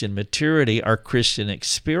Christian maturity, our Christian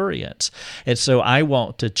experience. And so I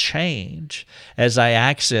want to change as I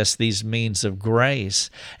access these means of grace.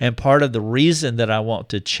 And part of the reason that I want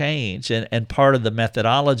to change, and part of the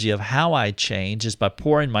methodology of how I change, is by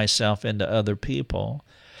pouring myself into other people.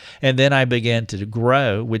 And then I begin to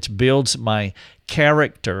grow, which builds my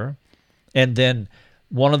character. And then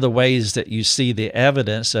one of the ways that you see the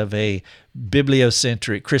evidence of a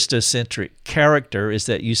bibliocentric, Christocentric character is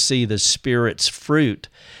that you see the Spirit's fruit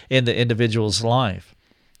in the individual's life.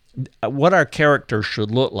 What our character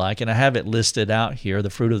should look like, and I have it listed out here, the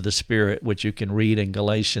fruit of the Spirit, which you can read in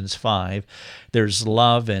Galatians 5. There's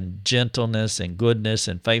love and gentleness and goodness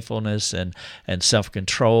and faithfulness and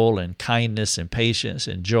self-control and kindness and patience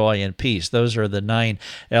and joy and peace. Those are the 9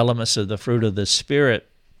 elements of the fruit of the Spirit.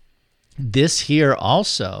 This here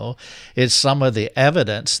also is some of the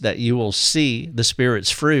evidence that you will see the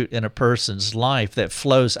Spirit's fruit in a person's life that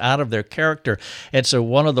flows out of their character. And so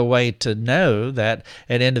one of the ways to know that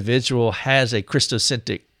an individual has a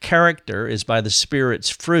Christocentric character is by the Spirit's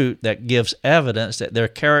fruit that gives evidence that their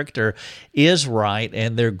character is right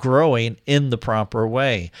and they're growing in the proper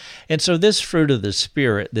way. And so this fruit of the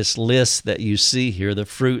Spirit, this list that you see here, the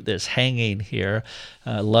fruit that's hanging here,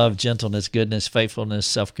 love, gentleness, goodness, faithfulness,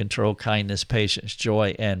 self-control, kindness, patience,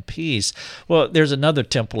 joy, and peace. Well, there's another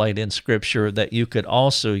template in Scripture that you could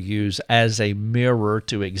also use as a mirror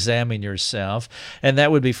to examine yourself, and that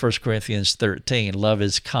would be 1 Corinthians 13. Love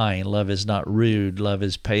is kind, love is not rude, love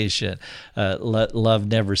is patient, love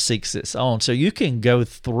never seeks its own. So you can go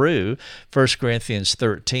through 1 Corinthians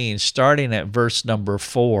 13, starting at verse number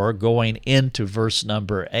 4, going into verse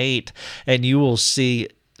number 8, and you will see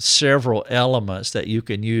several elements that you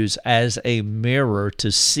can use as a mirror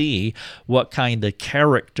to see what kind of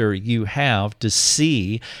character you have, to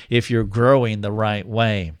see if you're growing the right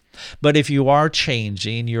way. But if you are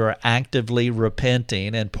changing, you're actively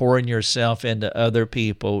repenting and pouring yourself into other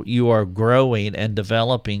people, you are growing and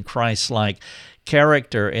developing Christ-like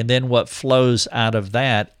character, and then what flows out of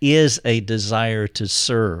that is a desire to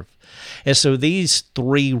serve. And so these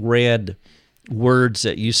three red words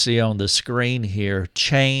that you see on the screen here,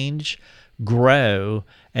 change, grow,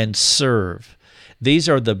 and serve. These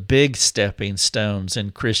are the big stepping stones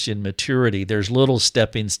in Christian maturity. There's little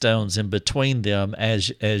stepping stones in between them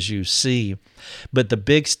as you see. But the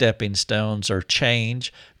big stepping stones are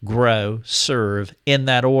change, grow, serve, in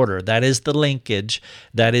that order. That is the linkage.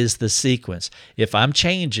 That is the sequence. If I'm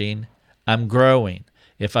changing, I'm growing.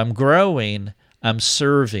 If I'm growing, I'm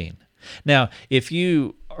serving. Now, if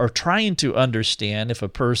you are trying to understand if a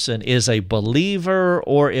person is a believer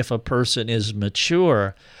or if a person is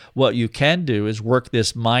mature, what you can do is work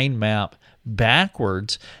this mind map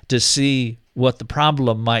backwards to see what the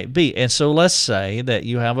problem might be. And so let's say that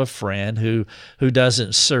you have a friend who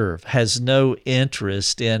doesn't serve, has no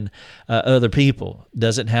interest in other people,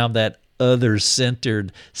 doesn't have that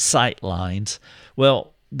other-centered sight lines.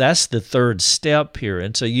 Well, that's the third step here.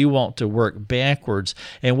 And so you want to work backwards.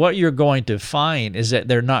 And what you're going to find is that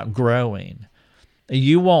they're not growing.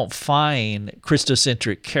 You won't find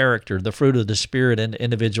Christocentric character, the fruit of the Spirit in the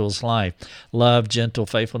individual's life. Love, gentle,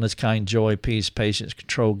 faithfulness, kind, joy, peace, patience,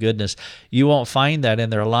 control, goodness. You won't find that in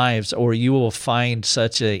their lives, or you will find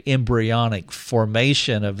such an embryonic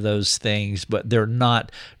formation of those things, but they're not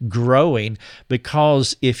growing,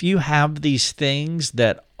 because if you have these things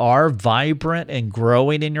that are vibrant and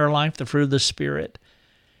growing in your life, the fruit of the Spirit,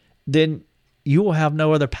 then you will have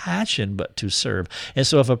no other passion but to serve. And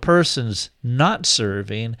so if a person's not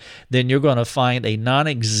serving, then you're going to find a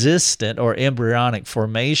non-existent or embryonic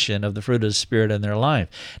formation of the fruit of the Spirit in their life.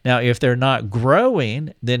 Now, if they're not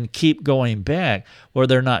growing, then keep going back, or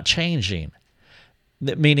they're not changing,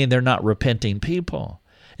 meaning they're not repenting people.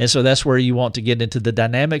 And so that's where you want to get into the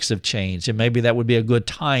dynamics of change. And maybe that would be a good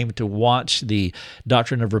time to watch the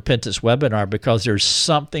Doctrine of Repentance webinar, because there's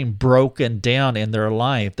something broken down in their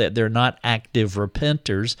life that they're not active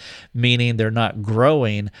repenters, meaning they're not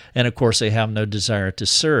growing. And of course, they have no desire to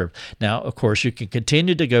serve. Now, of course, you can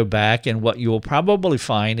continue to go back, and what you will probably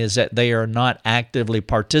find is that they are not actively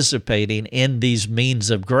participating in these means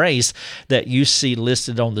of grace that you see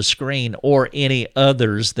listed on the screen, or any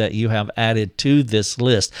others that you have added to this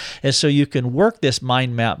list. And so you can work this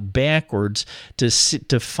mind map backwards to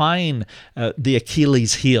find the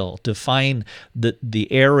Achilles heel, to find the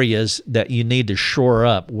areas that you need to shore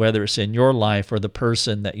up, whether it's in your life or the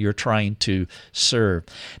person that you're trying to serve.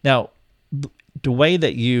 Now, the way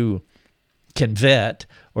that you can vet,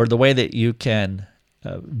 or the way that you can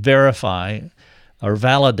verify or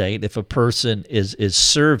validate if a person is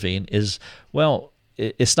serving is, well,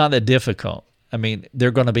 it's not that difficult. I mean,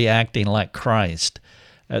 they're going to be acting like Christ.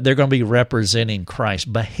 They're going to be representing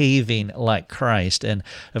Christ, behaving like Christ. And,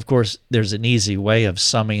 of course, there's an easy way of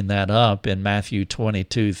summing that up in Matthew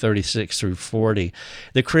 22:36 through 40.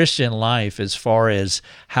 The Christian life, as far as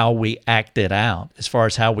how we act it out, as far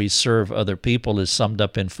as how we serve other people, is summed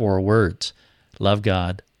up in 4 words: love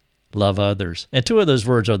God, love others. And 2 of those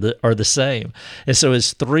words are the same. And so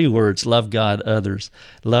it's 3 words: love God, others.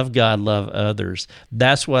 Love God, love others.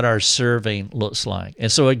 That's what our serving looks like. And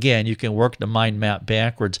so again, you can work the mind map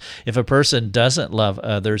backwards. If a person doesn't love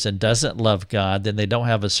others and doesn't love God, then they don't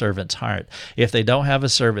have a servant's heart. If they don't have a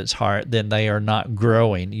servant's heart, then they are not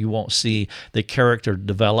growing. You won't see the character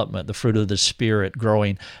development, the fruit of the Spirit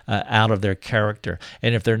growing out of their character.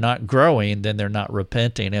 And if they're not growing, then they're not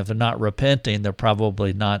repenting. If they're not repenting, they're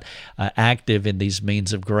probably not active in these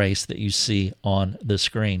means of grace that you see on the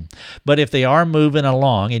screen. But if they are moving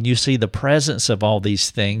along and you see the presence of all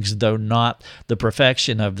these things, though not the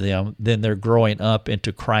perfection of them, then they're growing up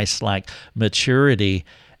into Christ-like maturity,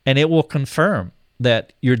 and it will confirm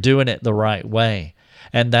that you're doing it the right way.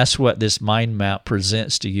 And that's what this mind map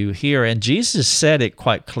presents to you here. And Jesus said it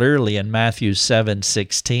quite clearly in Matthew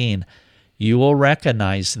 7:16, "You will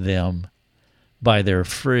recognize them by their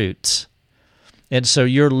fruits." And so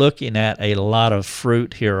you're looking at a lot of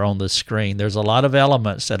fruit here on the screen. There's a lot of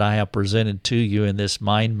elements that I have presented to you in this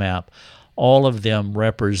mind map. All of them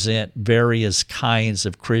represent various kinds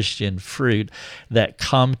of Christian fruit that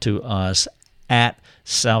come to us at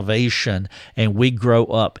salvation, and we grow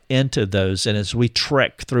up into those. And as we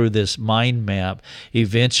trek through this mind map,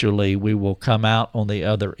 eventually we will come out on the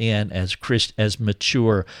other end as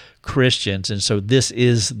mature Christians. And so this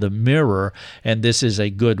is the mirror, and this is a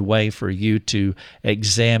good way for you to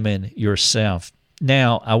examine yourself.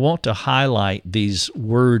 Now, I want to highlight these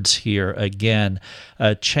words here again,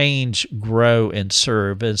 change, grow, and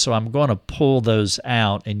serve. And so I'm going to pull those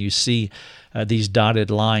out, and you see these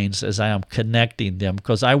dotted lines as I am connecting them,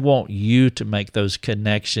 because I want you to make those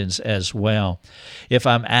connections as well. If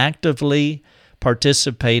I'm actively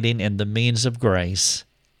participating in the means of grace,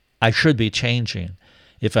 I should be changing.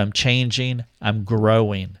 If I'm changing, I'm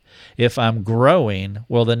growing. If I'm growing,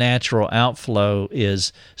 well, the natural outflow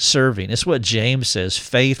is serving. It's what James says,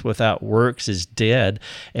 faith without works is dead.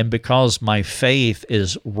 And because my faith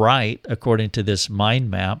is right, according to this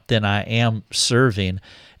mind map, then I am serving.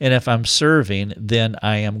 And if I'm serving, then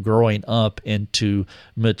I am growing up into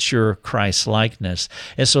mature Christ-likeness.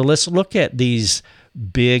 And so let's look at these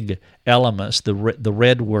big elements, the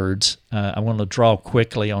red words. I want to draw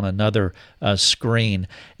quickly on another screen.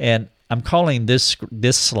 And I'm calling this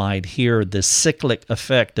slide here the cyclic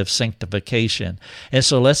effect of sanctification. And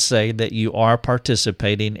so let's say that you are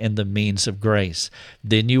participating in the means of grace.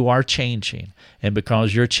 Then you are changing. And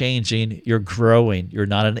because you're changing, you're growing. You're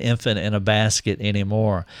not an infant in a basket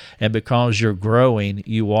anymore. And because you're growing,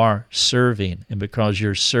 you are serving. And because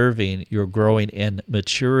you're serving, you're growing in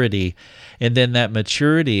maturity. And then that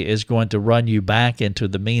maturity is going to run you back into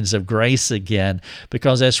the means of grace again,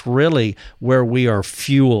 because that's really where we are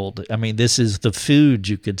fueled. I mean, this is the food,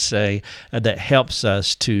 you could say, that helps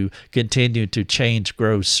us to continue to change,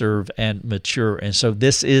 grow, serve, and mature. And so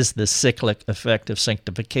this is the cyclic effect of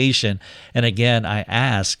sanctification. And again, I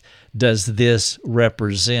ask, does this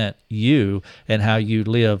represent you and how you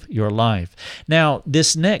live your life? Now,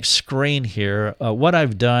 this next screen here, what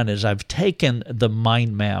I've done is I've taken the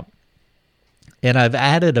mind map and I've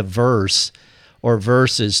added a verse or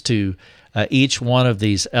verses to each one of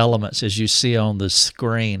these elements, as you see on the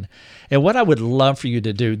screen. And what I would love for you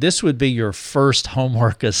to do, this would be your first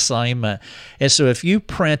homework assignment. And so if you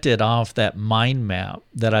printed off that mind map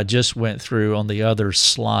that I just went through on the other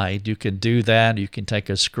slide, you can do that. You can take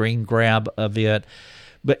a screen grab of it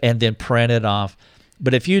and then print it off.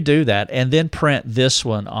 But if you do that and then print this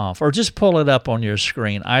one off, or just pull it up on your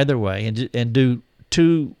screen, either way, and do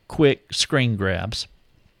 2 quick screen grabs,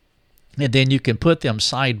 and then you can put them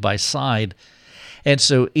side by side. And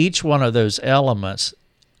so each one of those elements,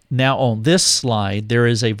 now on this slide, there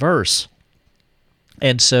is a verse.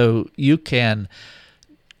 And so you can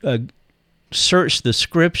search the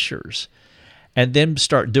scriptures and then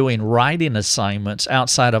start doing writing assignments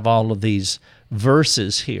outside of all of these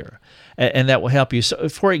verses here. And that will help you. So,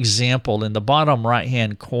 for example, in the bottom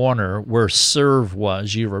right-hand corner where serve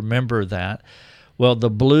was, you remember that. Well, the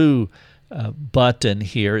blue button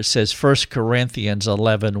here, it says 1 Corinthians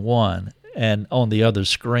 11:1. And on the other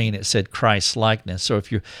screen, it said Christ-likeness. So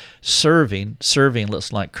if you're serving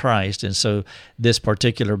looks like Christ. And so this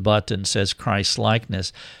particular button says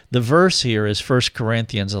Christ-likeness. The verse here is 1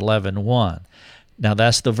 Corinthians 11:1. Now,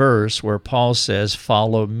 that's the verse where Paul says,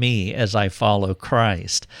 follow me as I follow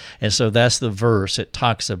Christ. And so that's the verse. It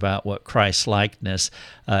talks about what Christ-likeness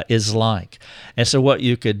is like. And so what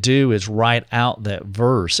you could do is write out that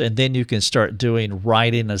verse, and then you can start doing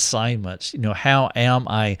writing assignments. How am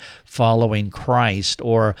I following Christ?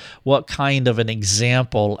 Or what kind of an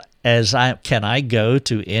example can I go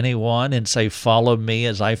to anyone and say, follow me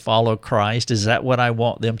as I follow Christ? Is that what I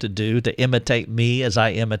want them to do, to imitate me as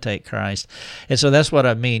I imitate Christ? And so that's what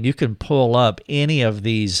I mean. You can pull up any of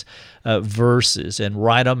these verses and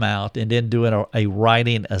write them out, and then do a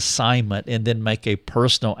writing assignment, and then make a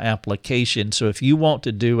personal application. So if you want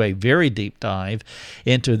to do a very deep dive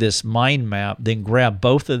into this mind map, then grab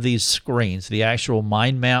both of these screens, the actual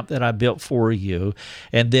mind map that I built for you,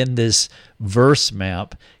 and then this verse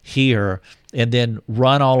map here, and then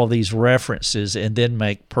run all of these references and then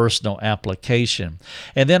make personal application.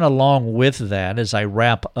 And then along with that, as I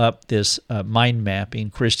wrap up this mind mapping,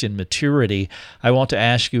 Christian maturity, I want to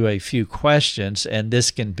ask you a few questions, and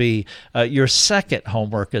this can be your second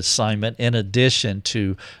homework assignment in addition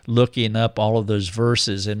to looking up all of those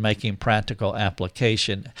verses and making practical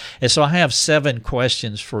application. And so I have 7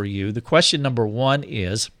 questions for you. The question number 1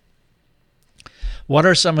 is, what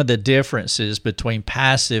are some of the differences between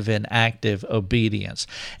passive and active obedience?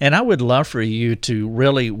 And I would love for you to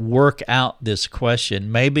really work out this question.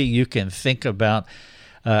 Maybe you can think about,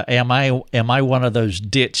 am I one of those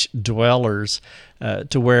ditch dwellers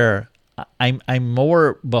to where I'm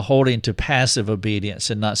more beholden to passive obedience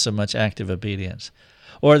and not so much active obedience?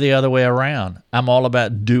 Or the other way around. I'm all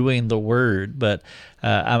about doing the word, but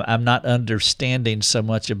I'm not understanding so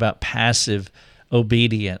much about passive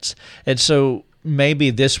obedience. And so maybe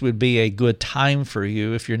this would be a good time for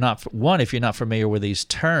you if you're not familiar with these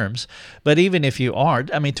terms, but even if you aren't,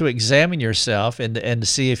 to examine yourself and to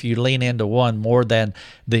see if you lean into one more than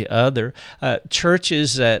the other.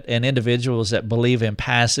 Churches and individuals that believe in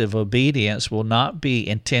passive obedience will not be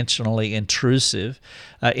intentionally intrusive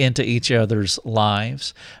into each other's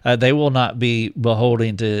lives. They will not be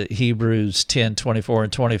beholding to Hebrews 10:24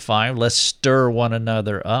 and 25. Let's stir one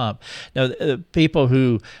another up. Now, people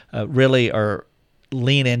who really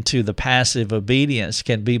lean into the passive obedience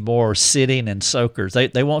can be more sitting and soakers.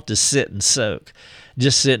 They want to sit and soak.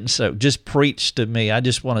 Just sit and soak. Just preach to me. I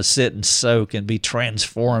just want to sit and soak and be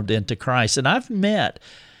transformed into Christ. And I've met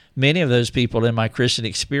many of those people in my Christian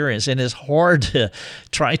experience, and it's hard to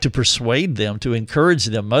try to persuade them, to encourage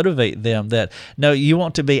them, motivate them that, no, you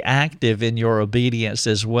want to be active in your obedience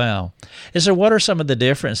as well. And so what are some of the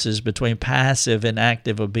differences between passive and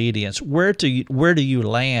active obedience? Where do you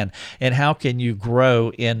land, and how can you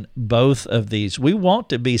grow in both of these? We want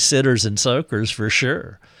to be sitters and soakers for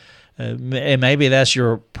sure. And maybe that's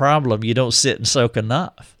your problem. You don't sit and soak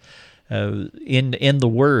enough in the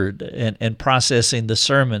Word and processing the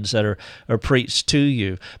sermons that are preached to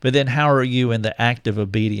you. But then how are you in the active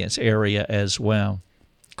obedience area as well?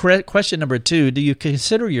 Question number 2, do you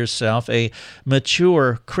consider yourself a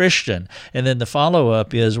mature Christian? And then the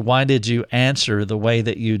follow-up is, why did you answer the way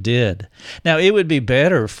that you did? Now, it would be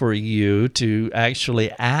better for you to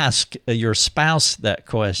actually ask your spouse that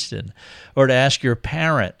question, or to ask your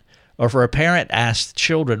parent, or for a parent to ask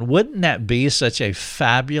children. Wouldn't that be such a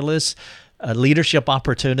fabulous leadership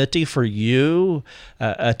opportunity for you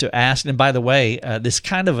to ask? And by the way, this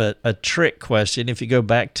kind of a trick question, if you go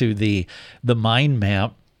back to the mind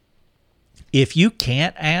map, if you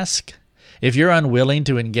can't ask, if you're unwilling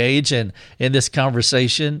to engage in this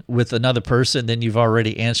conversation with another person, then you've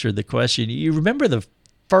already answered the question. You remember the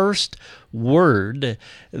first word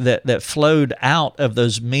that flowed out of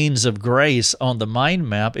those means of grace on the mind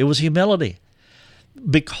map, it was humility.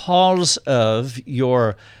 Because of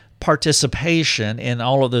your participation in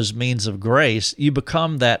all of those means of grace, you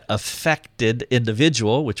become that affected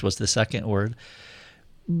individual, which was the second word.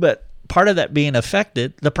 But part of that being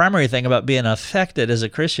affected, the primary thing about being affected as a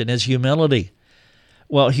Christian is humility.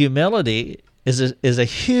 Well, humility is a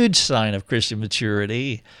huge sign of Christian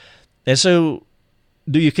maturity. And so,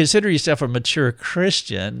 do you consider yourself a mature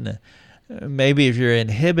Christian? Maybe if you're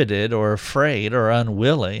inhibited or afraid or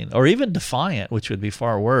unwilling or even defiant, which would be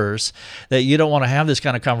far worse, that you don't want to have this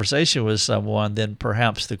kind of conversation with someone, then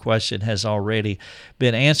perhaps the question has already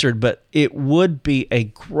been answered. But it would be a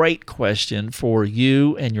great question for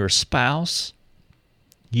you and your spouse,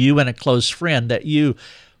 you and a close friend, that you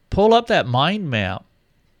pull up that mind map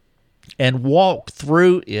and walk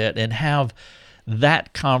through it and have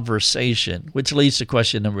that conversation, which leads to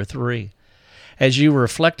question number 3. As you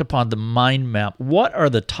reflect upon the mind map, what are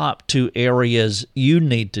the top 2 areas you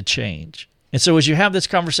need to change? And so as you have this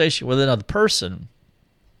conversation with another person,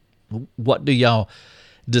 what do y'all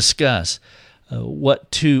discuss?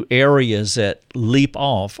 What 2 areas that leap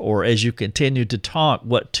off, or as you continue to talk,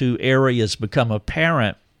 what 2 areas become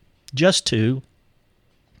apparent? Just 2.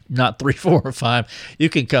 Not 3, 4, or 5. You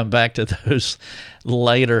can come back to those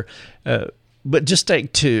later. But just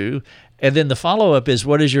take 2, and then the follow-up is,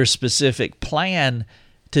 what is your specific plan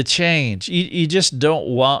to change? You just don't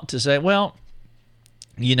want to say, well,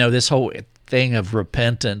 this whole thing of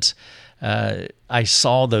repentance, I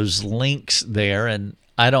saw those links there, and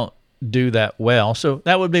I don't do that well. So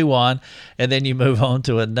that would be one, and then you move on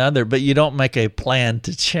to another, but you don't make a plan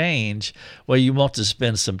to change. Well, you want to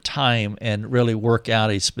spend some time and really work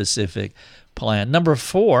out a specific plan. Number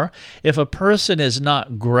 4, if a person is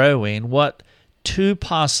not growing, what 2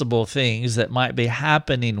 possible things that might be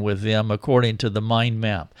happening with them according to the mind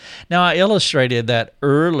map? Now, I illustrated that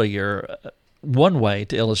earlier. One way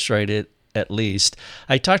to illustrate it, at least,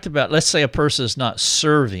 I talked about, let's say a person is not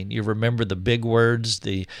serving. You remember the big words,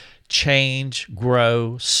 the change,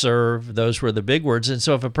 grow, serve. Those were the big words. And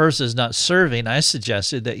so if a person is not serving, I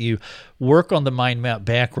suggested that you work on the mind map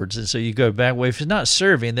backwards. And so you go back, well, if he's not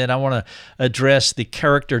serving, then I want to address the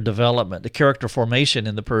character development, the character formation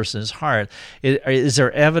in the person's heart. Is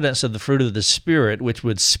there evidence of the fruit of the Spirit which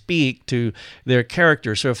would speak to their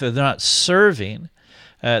character? So if they're not serving,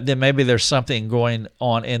 then maybe there's something going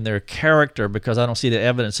on in their character because I don't see the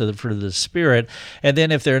evidence of the fruit of the Spirit. And then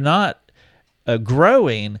if they're not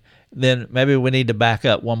growing, then maybe we need to back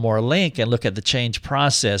up one more link and look at the change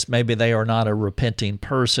process. Maybe they are not a repenting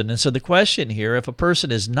person. And so the question here, if a person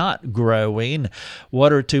is not growing,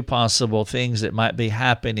 what are two possible things that might be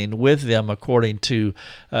happening with them according to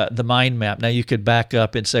the mind map? Now, you could back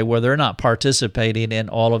up and say, well, they're not participating in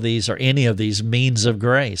all of these or any of these means of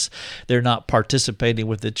grace. They're not participating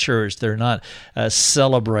with the church. They're not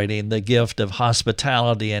celebrating the gift of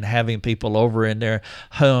hospitality and having people over in their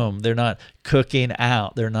home. They're not cooking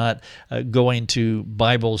out. They're not going to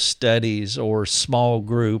Bible studies or small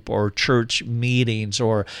group or church meetings,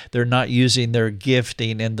 or they're not using their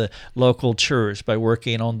gifting in the local church by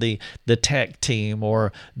working on the tech team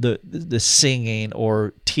or the singing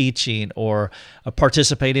or teaching or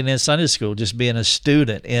participating in Sunday school, just being a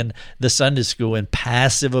student in the Sunday school in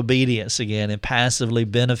passive obedience again and passively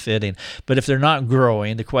benefiting. But if they're not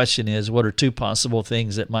growing, the question is, what are two possible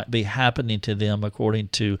things that might be happening to them according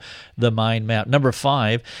to the mind map? Number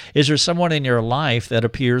 5, is there someone in your life that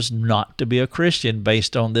appears not to be a Christian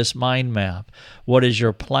based on this mind map? What is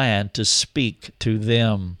your plan to speak to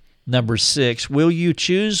them? Number 6, will you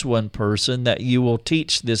choose one person that you will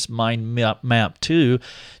teach this mind map to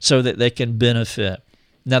so that they can benefit?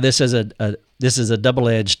 Now, this is a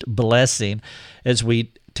double-edged blessing as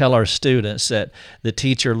we tell our students that the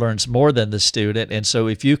teacher learns more than the student. And so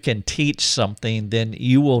if you can teach something, then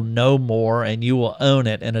you will know more and you will own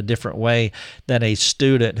it in a different way than a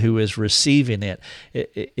student who is receiving it.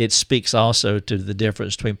 It speaks also to the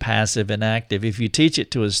difference between passive and active. If you teach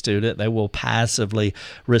it to a student, they will passively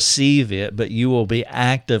receive it, but you will be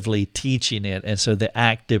actively teaching it. And so the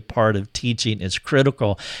active part of teaching is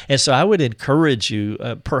critical. And so I would encourage you,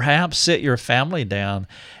 perhaps sit your family down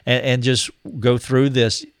and just go through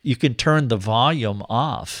this. You can turn the volume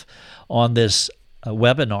off on this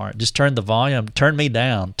webinar. Just turn the volume, turn me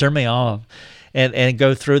down, turn me off, and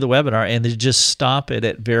go through the webinar and then just stop it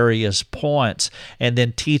at various points and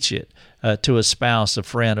then teach it to a spouse, a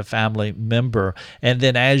friend, a family member. And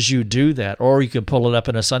then as you do that, or you can pull it up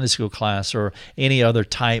in a Sunday school class or any other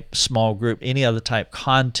type small group, any other type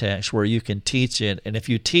context where you can teach it. And if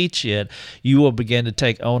you teach it, you will begin to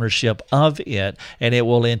take ownership of it, and it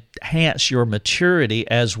will enhance your maturity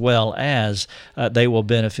as well as they will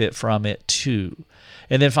benefit from it too.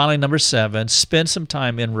 And then finally, number 7, spend some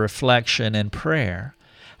time in reflection and prayer,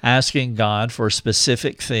 asking God for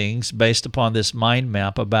specific things based upon this mind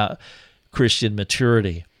map about Christian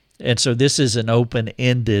maturity. And so this is an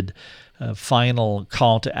open-ended final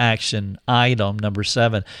call to action item, number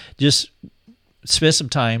 7. Just spend some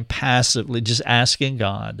time passively just asking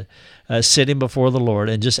God, sitting before the Lord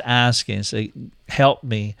and just asking, say, help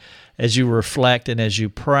me as you reflect and as you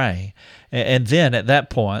pray. And then at that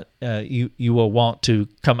point, you will want to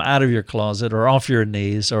come out of your closet or off your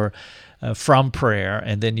knees or from prayer,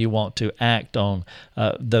 and then you want to act on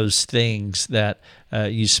those things that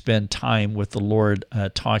you spend time with the Lord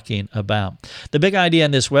talking about. The big idea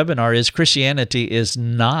in this webinar is Christianity is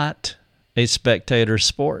not a spectator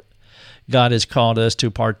sport. God has called us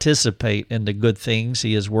to participate in the good things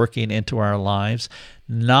He is working into our lives.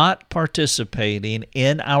 Not participating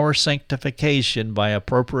in our sanctification by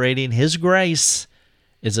appropriating His grace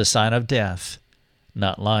is a sign of death,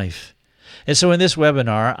 not life. And so in this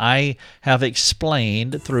webinar, I have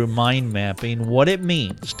explained through mind mapping what it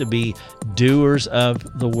means to be doers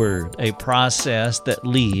of the Word, a process that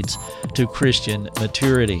leads to Christian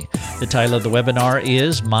maturity. The title of the webinar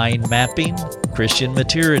is Mind Mapping Christian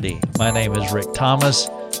Maturity. My name is Rick Thomas.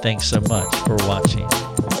 Thanks so much for watching.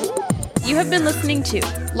 You have been listening to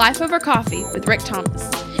Life Over Coffee with Rick Thomas.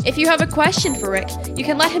 If you have a question for Rick, you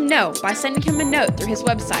can let him know by sending him a note through his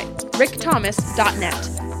website,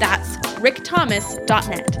 rickthomas.net. That's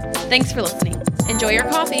rickthomas.net. Thanks for listening. Enjoy your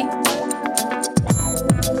coffee.